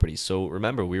multiple properties. So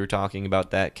remember, we were talking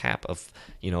about that cap of,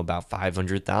 about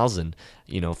 500,000.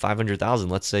 500,000.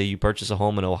 Let's say you purchase a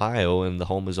home in Ohio and the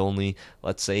home is only,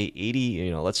 let's say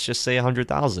 80, let's just say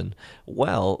 100,000.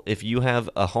 Well, if you have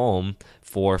a home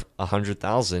for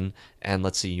 100,000 and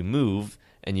let's say you move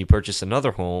and you purchase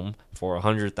another home for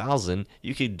 100,000,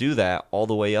 you could do that all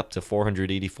the way up to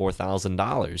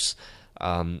 $484,000,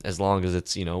 as long as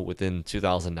it's, within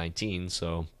 2019.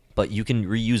 So but you can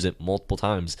reuse it multiple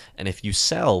times. And if you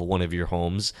sell one of your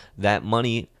homes, that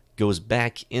money goes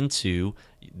back into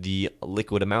the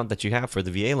liquid amount that you have for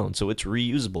the VA loan. So it's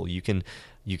reusable.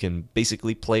 You can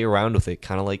basically play around with it,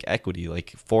 kind of like equity.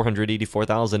 Like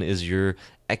 484,000 is your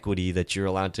equity that you're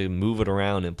allowed to move it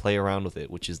around and play around with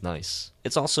it, which is nice.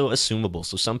 It's also assumable.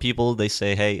 So some people, they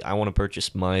say, hey, I want to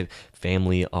purchase my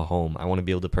family a home. I want to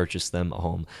be able to purchase them a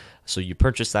home. So you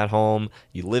purchase that home,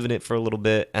 you live in it for a little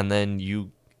bit, and then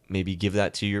you maybe give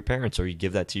that to your parents or you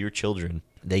give that to your children.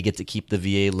 They get to keep the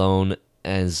VA loan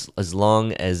as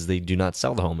long as they do not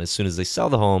sell the home. As soon as they sell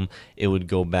the home, it would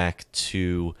go back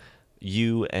to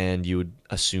you and you would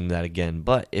assume that again.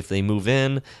 But if they move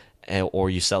in or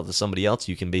you sell it to somebody else,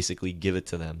 you can basically give it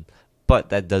to them. But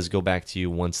that does go back to you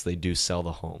once they do sell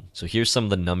the home. So here's some of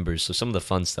the numbers. So some of the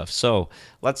fun stuff. So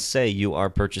let's say you are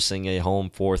purchasing a home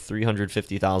for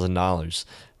 $350,000.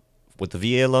 With the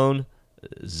VA loan,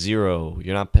 zero.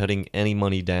 You're not putting any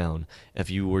money down. If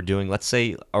you were doing, let's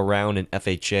say, around an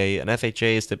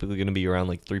FHA is typically going to be around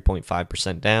like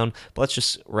 3.5% down, but let's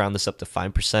just round this up to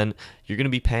 5%. You're going to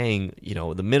be paying,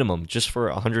 the minimum just for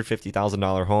a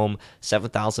 $150,000 home,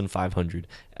 $7,500.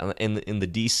 In the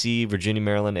DC, Virginia,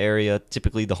 Maryland area,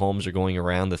 typically the homes are going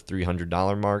around the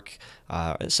 $300 mark,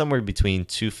 somewhere between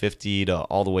 $250 to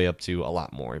all the way up to a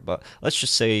lot more. But let's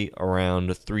just say around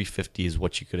 $350 is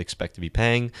what you could expect to be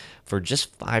paying for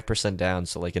just 5% down.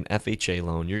 So like an FHA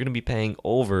loan, you're going to be paying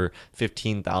over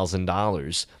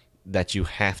 $15,000 that you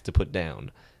have to put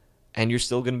down. And you're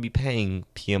still going to be paying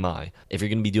PMI. If you're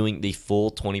going to be doing the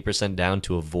full 20% down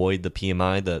to avoid the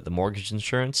PMI, the mortgage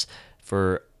insurance,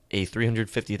 for a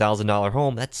 $350,000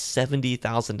 home, that's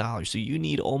 $70,000. So you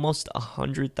need almost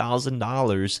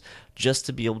 $100,000 just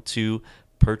to be able to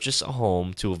purchase a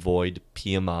home to avoid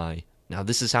PMI. Now,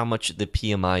 this is how much the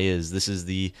PMI is.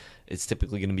 It's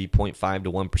typically going to be 0.5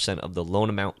 to 1% of the loan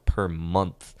amount per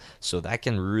month. So that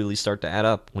can really start to add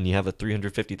up. When you have a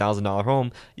 $350,000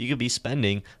 home, you could be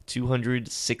spending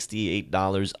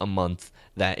 $268 a month.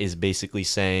 That is basically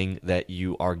saying that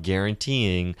you are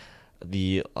guaranteeing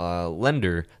the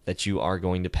lender that you are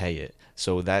going to pay it.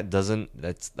 So that doesn't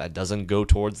go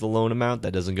towards the loan amount.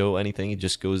 That doesn't go anything. It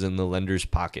just goes in the lender's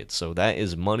pocket. So that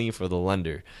is money for the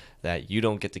lender that you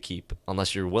don't get to keep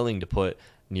unless you're willing to put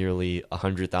nearly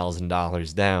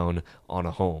 $100,000 down on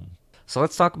a home. So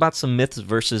let's talk about some myths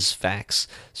versus facts.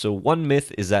 So one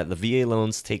myth is that the VA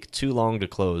loans take too long to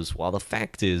close, while the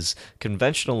fact is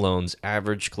conventional loans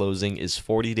average closing is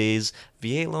 40 days.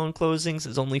 VA loan closings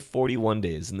is only 41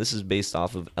 days, and this is based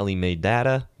off of Ellie Mae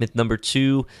data. Myth number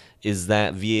 2 is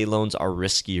that VA loans are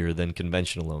riskier than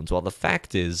conventional loans, while the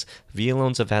fact is VA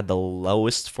loans have had the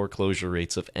lowest foreclosure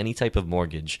rates of any type of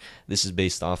mortgage. This is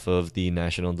based off of the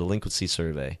National Delinquency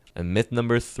Survey. And myth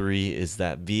number 3 is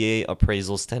that VA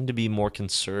appraisals tend to be more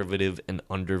conservative and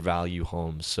undervalue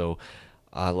homes. So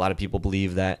a lot of people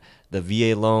believe that the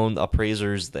VA loan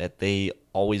appraisers, that they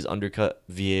always undercut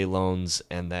VA loans,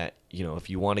 and that, if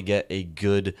you want to get a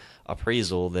good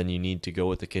appraisal, then you need to go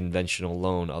with a conventional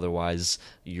loan. Otherwise,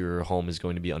 your home is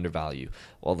going to be undervalued.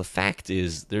 Well, the fact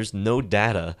is there's no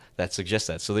data that suggests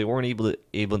that. So they weren't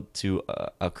able to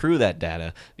accrue that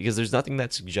data because there's nothing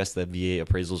that suggests that VA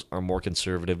appraisals are more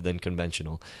conservative than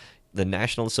conventional. The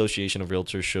National Association of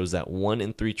Realtors shows that 1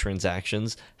 in 3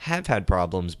 transactions have had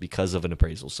problems because of an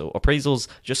appraisal. So appraisals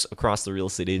just across the real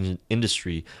estate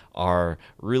industry are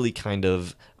really kind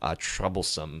of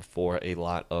troublesome for a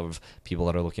lot of people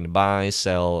that are looking to buy,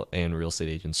 sell, and real estate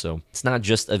agents. So it's not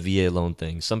just a VA loan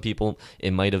thing. Some people,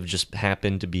 it might have just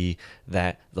happened to be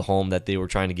that the home that they were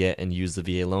trying to get and use the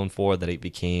VA loan for, that it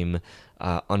became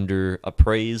under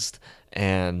appraised,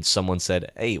 and someone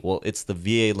said, hey, well, it's the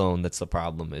VA loan that's the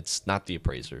problem. It's not the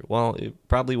appraiser. Well, it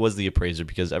probably was the appraiser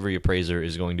because every appraiser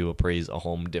is going to appraise a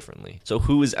home differently. So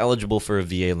who is eligible for a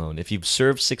VA loan? If you've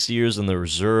served 6 years in the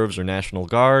reserves or National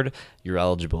Guard, you're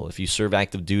eligible. If you serve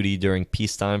active duty during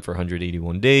peacetime for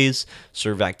 181 days,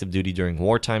 serve active duty during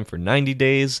wartime for 90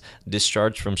 days,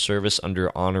 discharged from service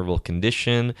under honorable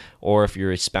condition, or if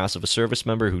you're a spouse of a service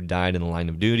member who died in the line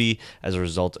of duty as a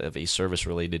result of a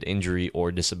service-related injury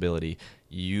or disability,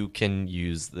 you can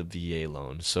use the VA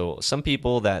loan. So some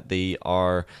people that they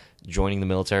are joining the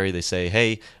military, they say,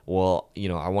 hey, well,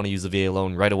 I want to use the VA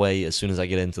loan right away as soon as I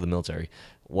get into the military.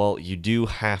 Well, you do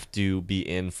have to be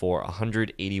in for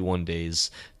 181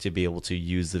 days to be able to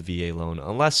use the VA loan,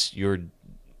 unless you're,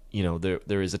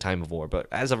 there is a time of war. But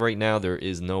as of right now, there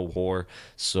is no war,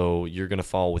 so you're going to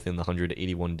fall within the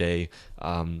 181 day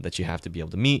that you have to be able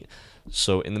to meet.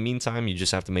 So in the meantime, you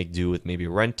just have to make do with maybe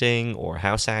renting or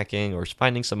house hacking or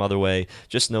finding some other way.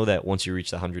 Just know that once you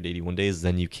reach the 181 days,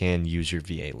 then you can use your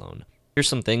VA loan. Here's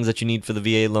some things that you need for the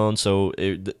VA loan. So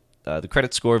the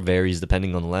credit score varies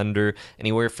depending on the lender.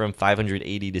 Anywhere from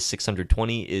 580 to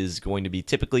 620 is going to be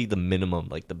typically the minimum,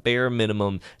 like the bare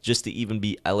minimum, just to even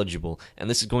be eligible. And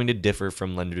this is going to differ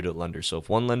from lender to lender. So if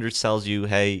one lender tells you,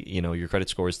 hey, your credit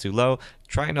score is too low,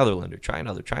 try another lender, try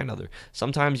another.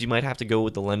 Sometimes you might have to go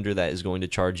with the lender that is going to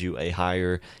charge you a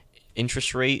higher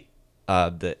interest rate,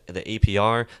 the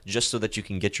APR, just so that you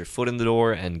can get your foot in the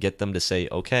door and get them to say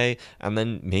okay, and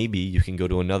then maybe you can go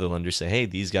to another lender, say, hey,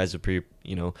 these guys have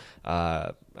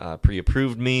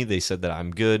pre-approved me. They said that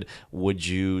I'm good. Would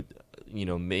you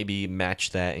maybe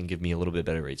match that and give me a little bit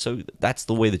better rate? So that's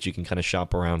the way that you can kind of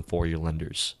shop around for your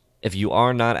lenders. If you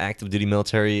are not active duty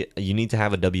military, you need to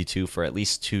have a W-2 for at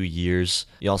least 2 years.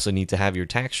 You also need to have your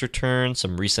tax return,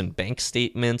 some recent bank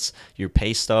statements, your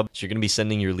pay stub. So you're going to be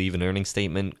sending your leave and earning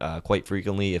statement quite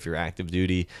frequently if you're active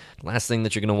duty. Last thing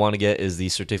that you're going to want to get is the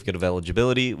certificate of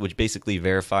eligibility, which basically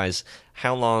verifies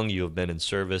how long you have been in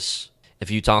service. If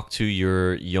you talk to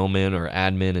your yeoman or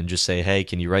admin and just say, hey,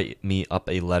 can you write me up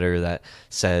a letter that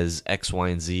says X, Y,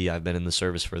 and Z, I've been in the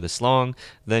service for this long,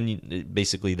 then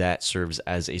basically that serves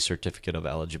as a certificate of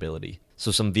eligibility. So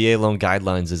some VA loan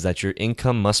guidelines is that your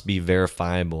income must be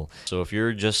verifiable. So if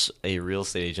you're just a real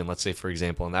estate agent, let's say, for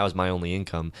example, and that was my only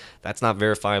income, that's not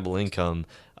verifiable income,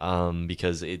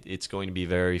 because it's going to be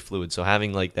very fluid. So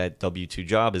having like that W-2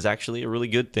 job is actually a really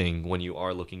good thing when you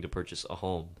are looking to purchase a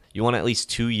home. You want at least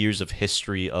 2 years of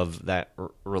history of that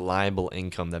reliable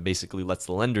income that basically lets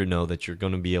the lender know that you're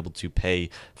going to be able to pay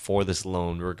for this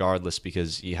loan regardless,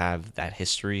 because you have that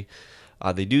history.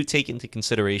 They do take into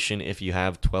consideration if you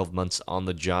have 12 months on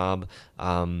the job,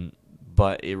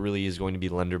 but it really is going to be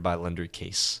lender by lender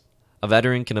case. A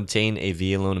veteran can obtain a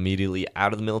VA loan immediately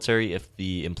out of the military if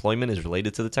the employment is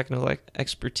related to the technical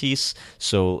expertise.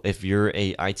 So if you're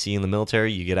a IT in the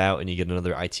military, you get out and you get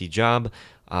another IT job,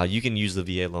 you can use the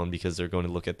VA loan because they're going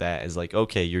to look at that as like,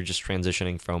 okay, you're just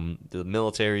transitioning from the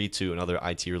military to another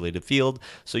IT related field,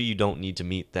 so you don't need to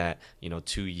meet that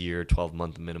 2-year,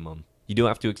 12-month minimum. You do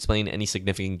have to explain any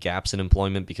significant gaps in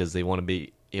employment because they want to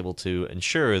be able to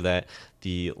ensure that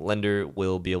the lender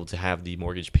will be able to have the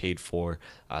mortgage paid for.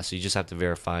 So you just have to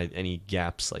verify any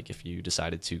gaps, like if you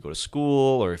decided to go to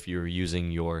school or if you're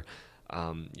using your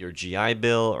GI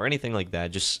Bill or anything like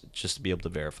that, just to be able to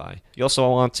verify. You also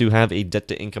want to have a debt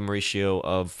to income ratio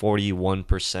of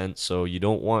 41%, so you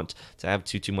don't want to have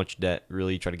too much debt.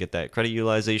 Really try to get that credit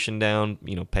utilization down,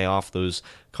 pay off those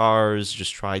cars,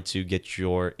 just try to get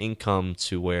your income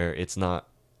to where it's not,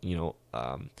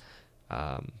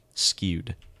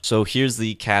 skewed. So here's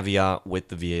the caveat with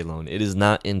the VA loan. It is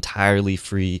not entirely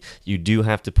free. You do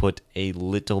have to put a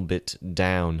little bit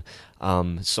down.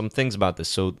 Some things about this.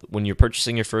 So when you're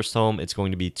purchasing your first home, it's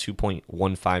going to be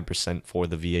 2.15% for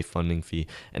the VA funding fee.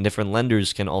 And different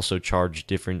lenders can also charge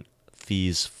different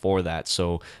fees for that.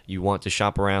 So you want to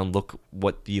shop around, look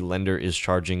what the lender is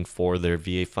charging for their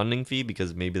VA funding fee,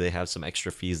 because maybe they have some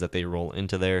extra fees that they roll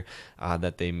into there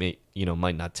that they might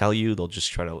not tell you. They'll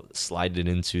just try to slide it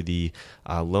into the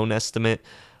loan estimate.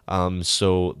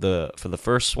 So for the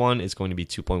first one, it's going to be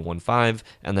 2.15,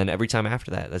 and then every time after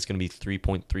that, that's going to be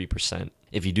 3.3%.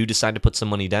 If you do decide to put some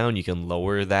money down, you can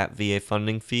lower that VA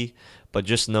funding fee, but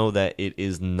just know that it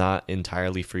is not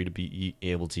entirely free to be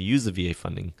able to use the VA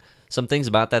funding. Some things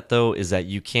about that, though, is that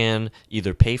you can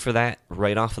either pay for that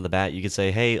right off of the bat. You could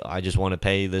say, hey, I just want to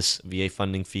pay this VA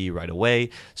funding fee right away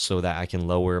so that I can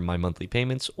lower my monthly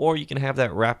payments, or you can have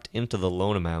that wrapped into the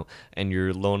loan amount, and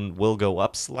your loan will go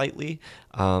up slightly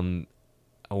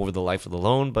over the life of the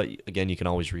loan. But again, you can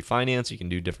always refinance. You can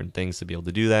do different things to be able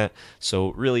to do that.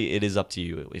 So really, it is up to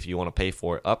you if you want to pay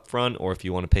for it up front or if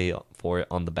you want to pay for it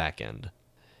on the back end.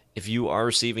 If you are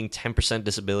receiving 10%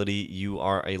 disability, you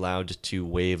are allowed to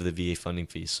waive the VA funding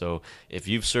fee. So if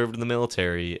you've served in the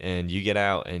military and you get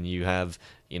out and you have,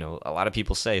 a lot of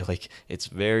people say, like, it's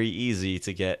very easy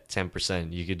to get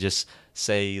 10%. You could just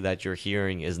say that your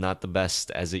hearing is not the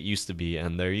best as it used to be,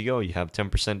 and there you go. You have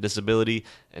 10% disability,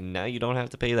 and now you don't have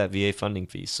to pay that VA funding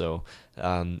fee. So,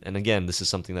 and again, this is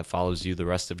something that follows you the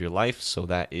rest of your life, so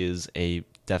that is a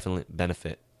definite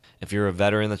benefit. If you're a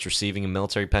veteran that's receiving a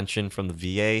military pension from the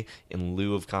VA in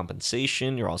lieu of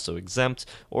compensation, you're also exempt.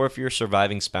 Or if you're a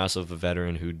surviving spouse of a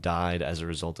veteran who died as a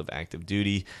result of active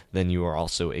duty, then you are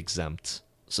also exempt.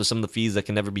 So some of the fees that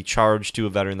can never be charged to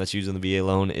a veteran that's using the VA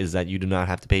loan is that you do not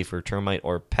have to pay for termite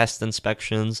or pest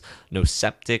inspections, no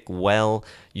septic well,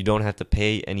 you don't have to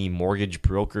pay any mortgage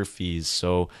broker fees.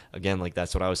 So again, like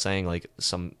that's what I was saying, like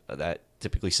some that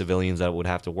typically civilians that would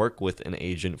have to work with an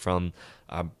agent from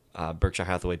Berkshire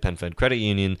Hathaway PenFed Credit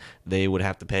Union, they would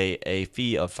have to pay a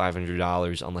fee of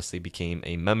 $500 unless they became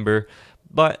a member.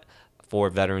 But for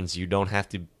veterans, you don't have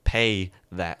to pay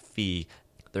that fee.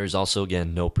 There's also,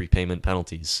 again, no prepayment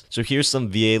penalties. So here's some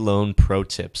VA loan pro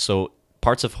tips. So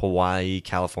parts of Hawaii,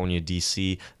 California,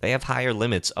 DC, they have higher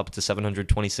limits up to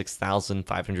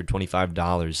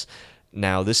 $726,525.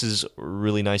 Now, this is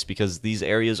really nice because these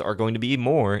areas are going to be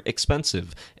more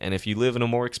expensive. And if you live in a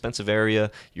more expensive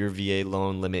area, your VA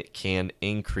loan limit can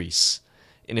increase.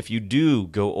 And if you do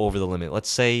go over the limit, let's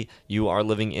say you are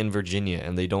living in Virginia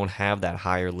and they don't have that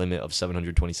higher limit of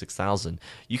 726,000,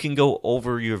 you can go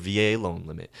over your VA loan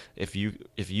limit. If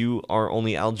you are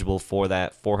only eligible for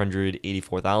that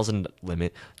 484,000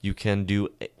 limit, you can do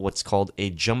what's called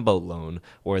a jumbo loan,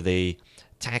 where they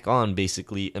tack on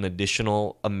basically an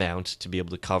additional amount to be able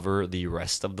to cover the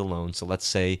rest of the loan. So let's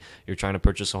say you're trying to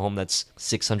purchase a home that's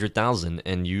 600,000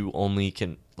 and you only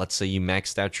can, let's say you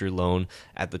maxed out your loan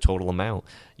at the total amount.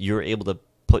 You're able to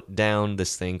put down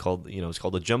this thing called, it's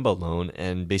called a jumbo loan,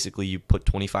 and basically you put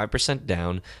 25%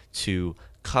 down to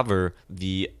cover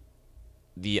the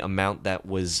amount that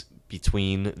was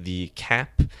between the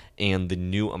cap and the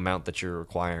new amount that you're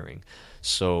requiring.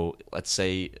 So let's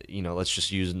say, let's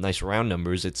just use nice round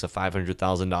numbers. It's a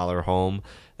 $500,000 home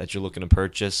that you're looking to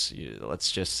purchase.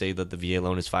 Let's just say that the VA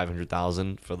loan is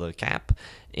 $500,000 for the cap,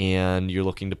 and you're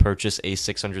looking to purchase a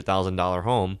 $600,000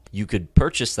 home. You could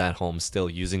purchase that home still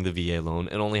using the VA loan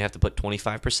and only have to put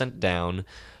 25% down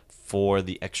for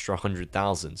the extra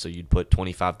 $100,000. So you'd put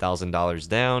 $25,000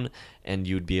 down, and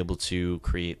you'd be able to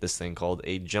create this thing called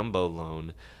a jumbo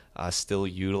loan, still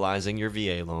utilizing your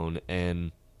VA loan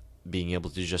and being able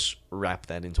to just wrap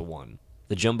that into one.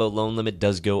 The jumbo loan limit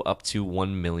does go up to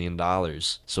 $1 million.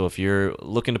 So if you're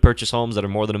looking to purchase homes that are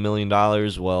more than $1 million,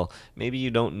 well, maybe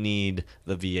you don't need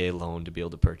the VA loan to be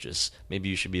able to purchase. Maybe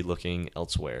you should be looking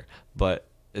elsewhere. But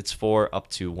it's for up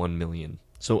to $1 million.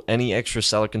 So any extra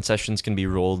seller concessions can be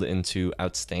rolled into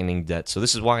outstanding debt. So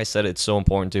this is why I said it's so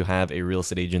important to have a real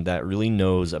estate agent that really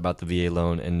knows about the VA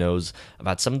loan and knows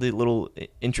about some of the little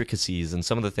intricacies and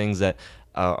some of the things that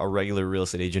a regular real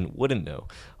estate agent wouldn't know.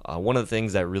 One of the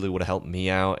things that really would have helped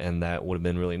me out and that would have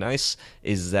been really nice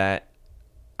is that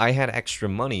I had extra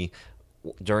money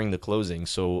during the closing.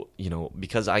 So,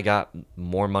 because I got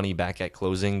more money back at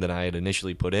closing than I had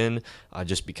initially put in,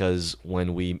 just because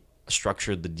when we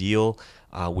structured the deal,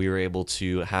 we were able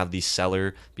to have the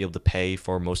seller be able to pay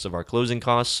for most of our closing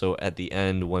costs. So at the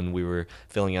end, when we were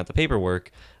filling out the paperwork,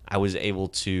 I was able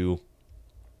to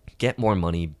get more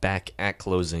money back at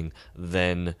closing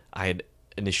than I had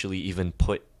initially even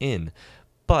put in.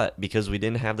 But because we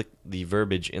didn't have the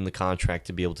verbiage in the contract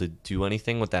to be able to do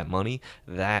anything with that money,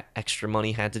 that extra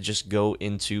money had to just go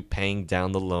into paying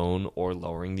down the loan or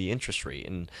lowering the interest rate.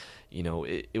 And,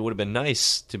 it would have been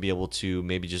nice to be able to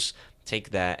maybe just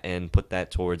take that and put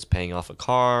that towards paying off a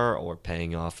car or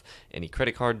paying off any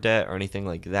credit card debt or anything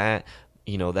like that.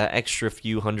 That extra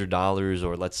few $100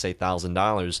 or let's say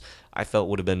 $1,000, I felt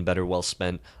would have been better well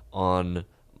spent on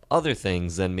other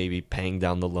things than maybe paying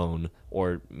down the loan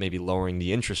or maybe lowering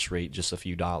the interest rate just a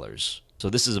few dollars. So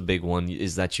this is a big one,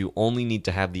 is that you only need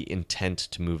to have the intent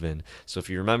to move in. So if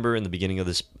you remember in the beginning of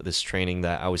this training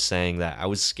that I was saying that I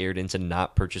was scared into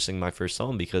not purchasing my first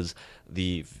home because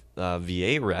the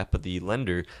VA rep, the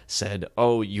lender, said,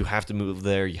 oh, you have to move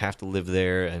there, you have to live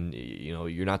there, and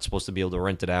you're not supposed to be able to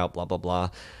rent it out, blah, blah, blah.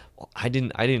 I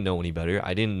didn't know any better.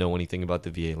 I didn't know anything about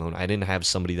the VA loan. I didn't have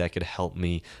somebody that could help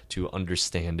me to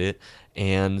understand it.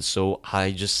 And so I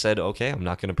just said, okay, I'm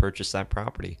not going to purchase that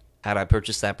property. Had I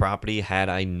purchased that property, had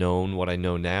I known what I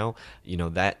know now,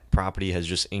 that property has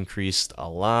just increased a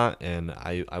lot, and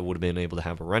I would have been able to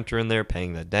have a renter in there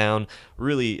paying that down.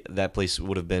 Really, that place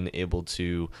would have been able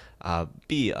to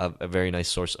be a very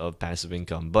nice source of passive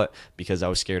income. But because I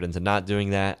was scared into not doing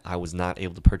that, I was not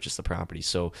able to purchase the property.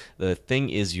 So the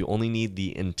thing is, you only need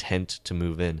the intent to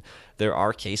move in. There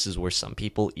are cases where some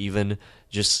people even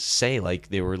just say like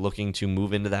they were looking to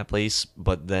move into that place,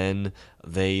 but then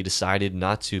they decided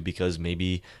not to because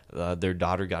maybe their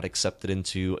daughter got accepted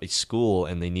into a school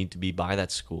and they need to be by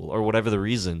that school or whatever the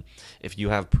reason. If you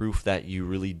have proof that you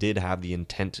really did have the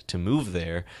intent to move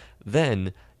there,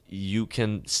 then you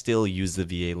can still use the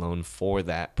VA loan for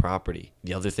that property.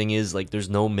 The other thing is, there's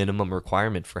no minimum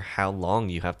requirement for how long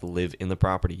you have to live in the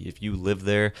property. If you live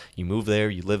there, you move there,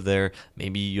 you live there,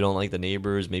 maybe you don't like the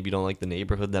neighbors, maybe you don't like the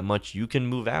neighborhood that much, you can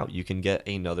move out. You can get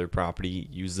another property,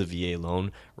 use the VA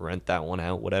loan, rent that one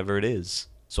out, whatever it is.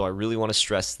 So I really want to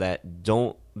stress that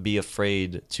don't be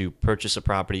afraid to purchase a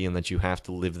property and that you have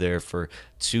to live there for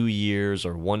 2 years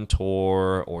or one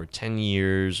tour or 10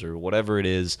 years or whatever it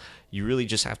is. You really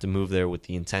just have to move there with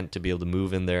the intent to be able to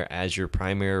move in there as your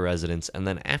primary residence. And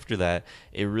then after that,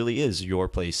 it really is your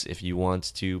place. If you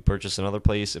want to purchase another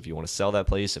place, if you want to sell that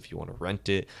place, if you want to rent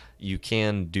it, you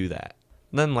can do that.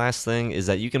 And then last thing is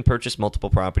that you can purchase multiple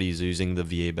properties using the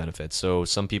VA benefits. So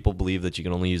some people believe that you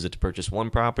can only use it to purchase one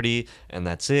property and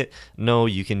that's it. No,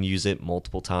 you can use it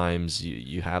multiple times.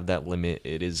 You have that limit.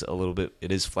 It is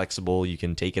flexible. You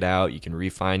can take it out, you can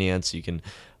refinance, you can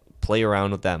play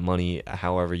around with that money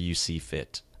however you see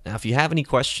fit. Now, if you have any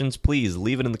questions, please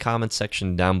leave it in the comments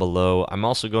section down below. I'm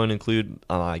also going to include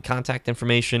my contact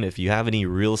information. If you have any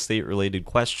real estate related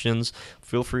questions,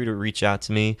 feel free to reach out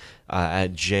to me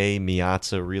at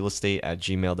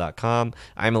jmiazzarealestate@gmail.com.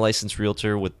 I'm a licensed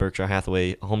realtor with Berkshire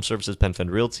Hathaway Home Services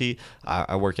PenFed Realty.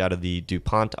 I work out of the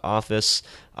DuPont office.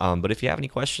 But if you have any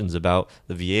questions about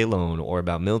the VA loan or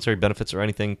about military benefits or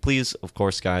anything, please, of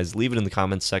course, guys, leave it in the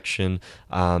comments section.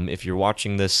 If you're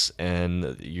watching this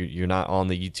and you're not on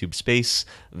the YouTube space,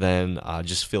 then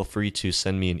just feel free to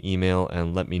send me an email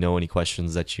and let me know any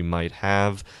questions that you might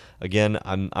have. Again,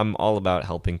 I'm all about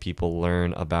helping people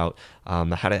learn about how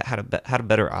to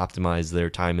better optimize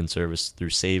their time in service through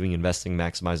saving, investing,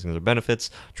 maximizing their benefits,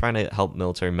 trying to help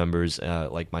military members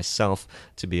like myself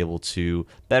to be able to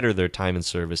better their time in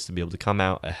service, to be able to come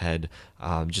out ahead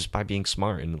just by being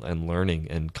smart and learning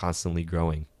and constantly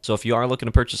growing. So if you are looking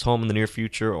to purchase a home in the near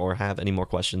future or have any more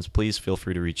questions, please feel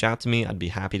free to reach out to me. I'd be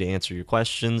happy to answer your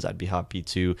questions. I'd be happy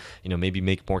to, maybe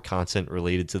make more content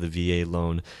related to the VA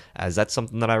loan, as that's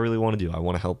something that I really want to do. I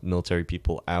want to help military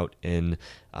people out in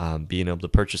being able to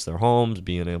purchase their homes,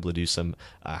 being able to do some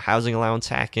housing allowance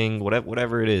hacking,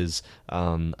 whatever it is.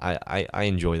 I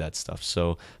enjoy that stuff.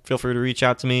 So feel free to reach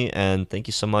out to me, and thank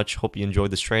you so much. Hope you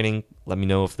enjoyed this training. Let me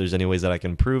know if there's any ways that I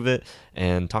can improve it,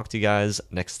 and talk to you guys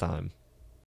next time.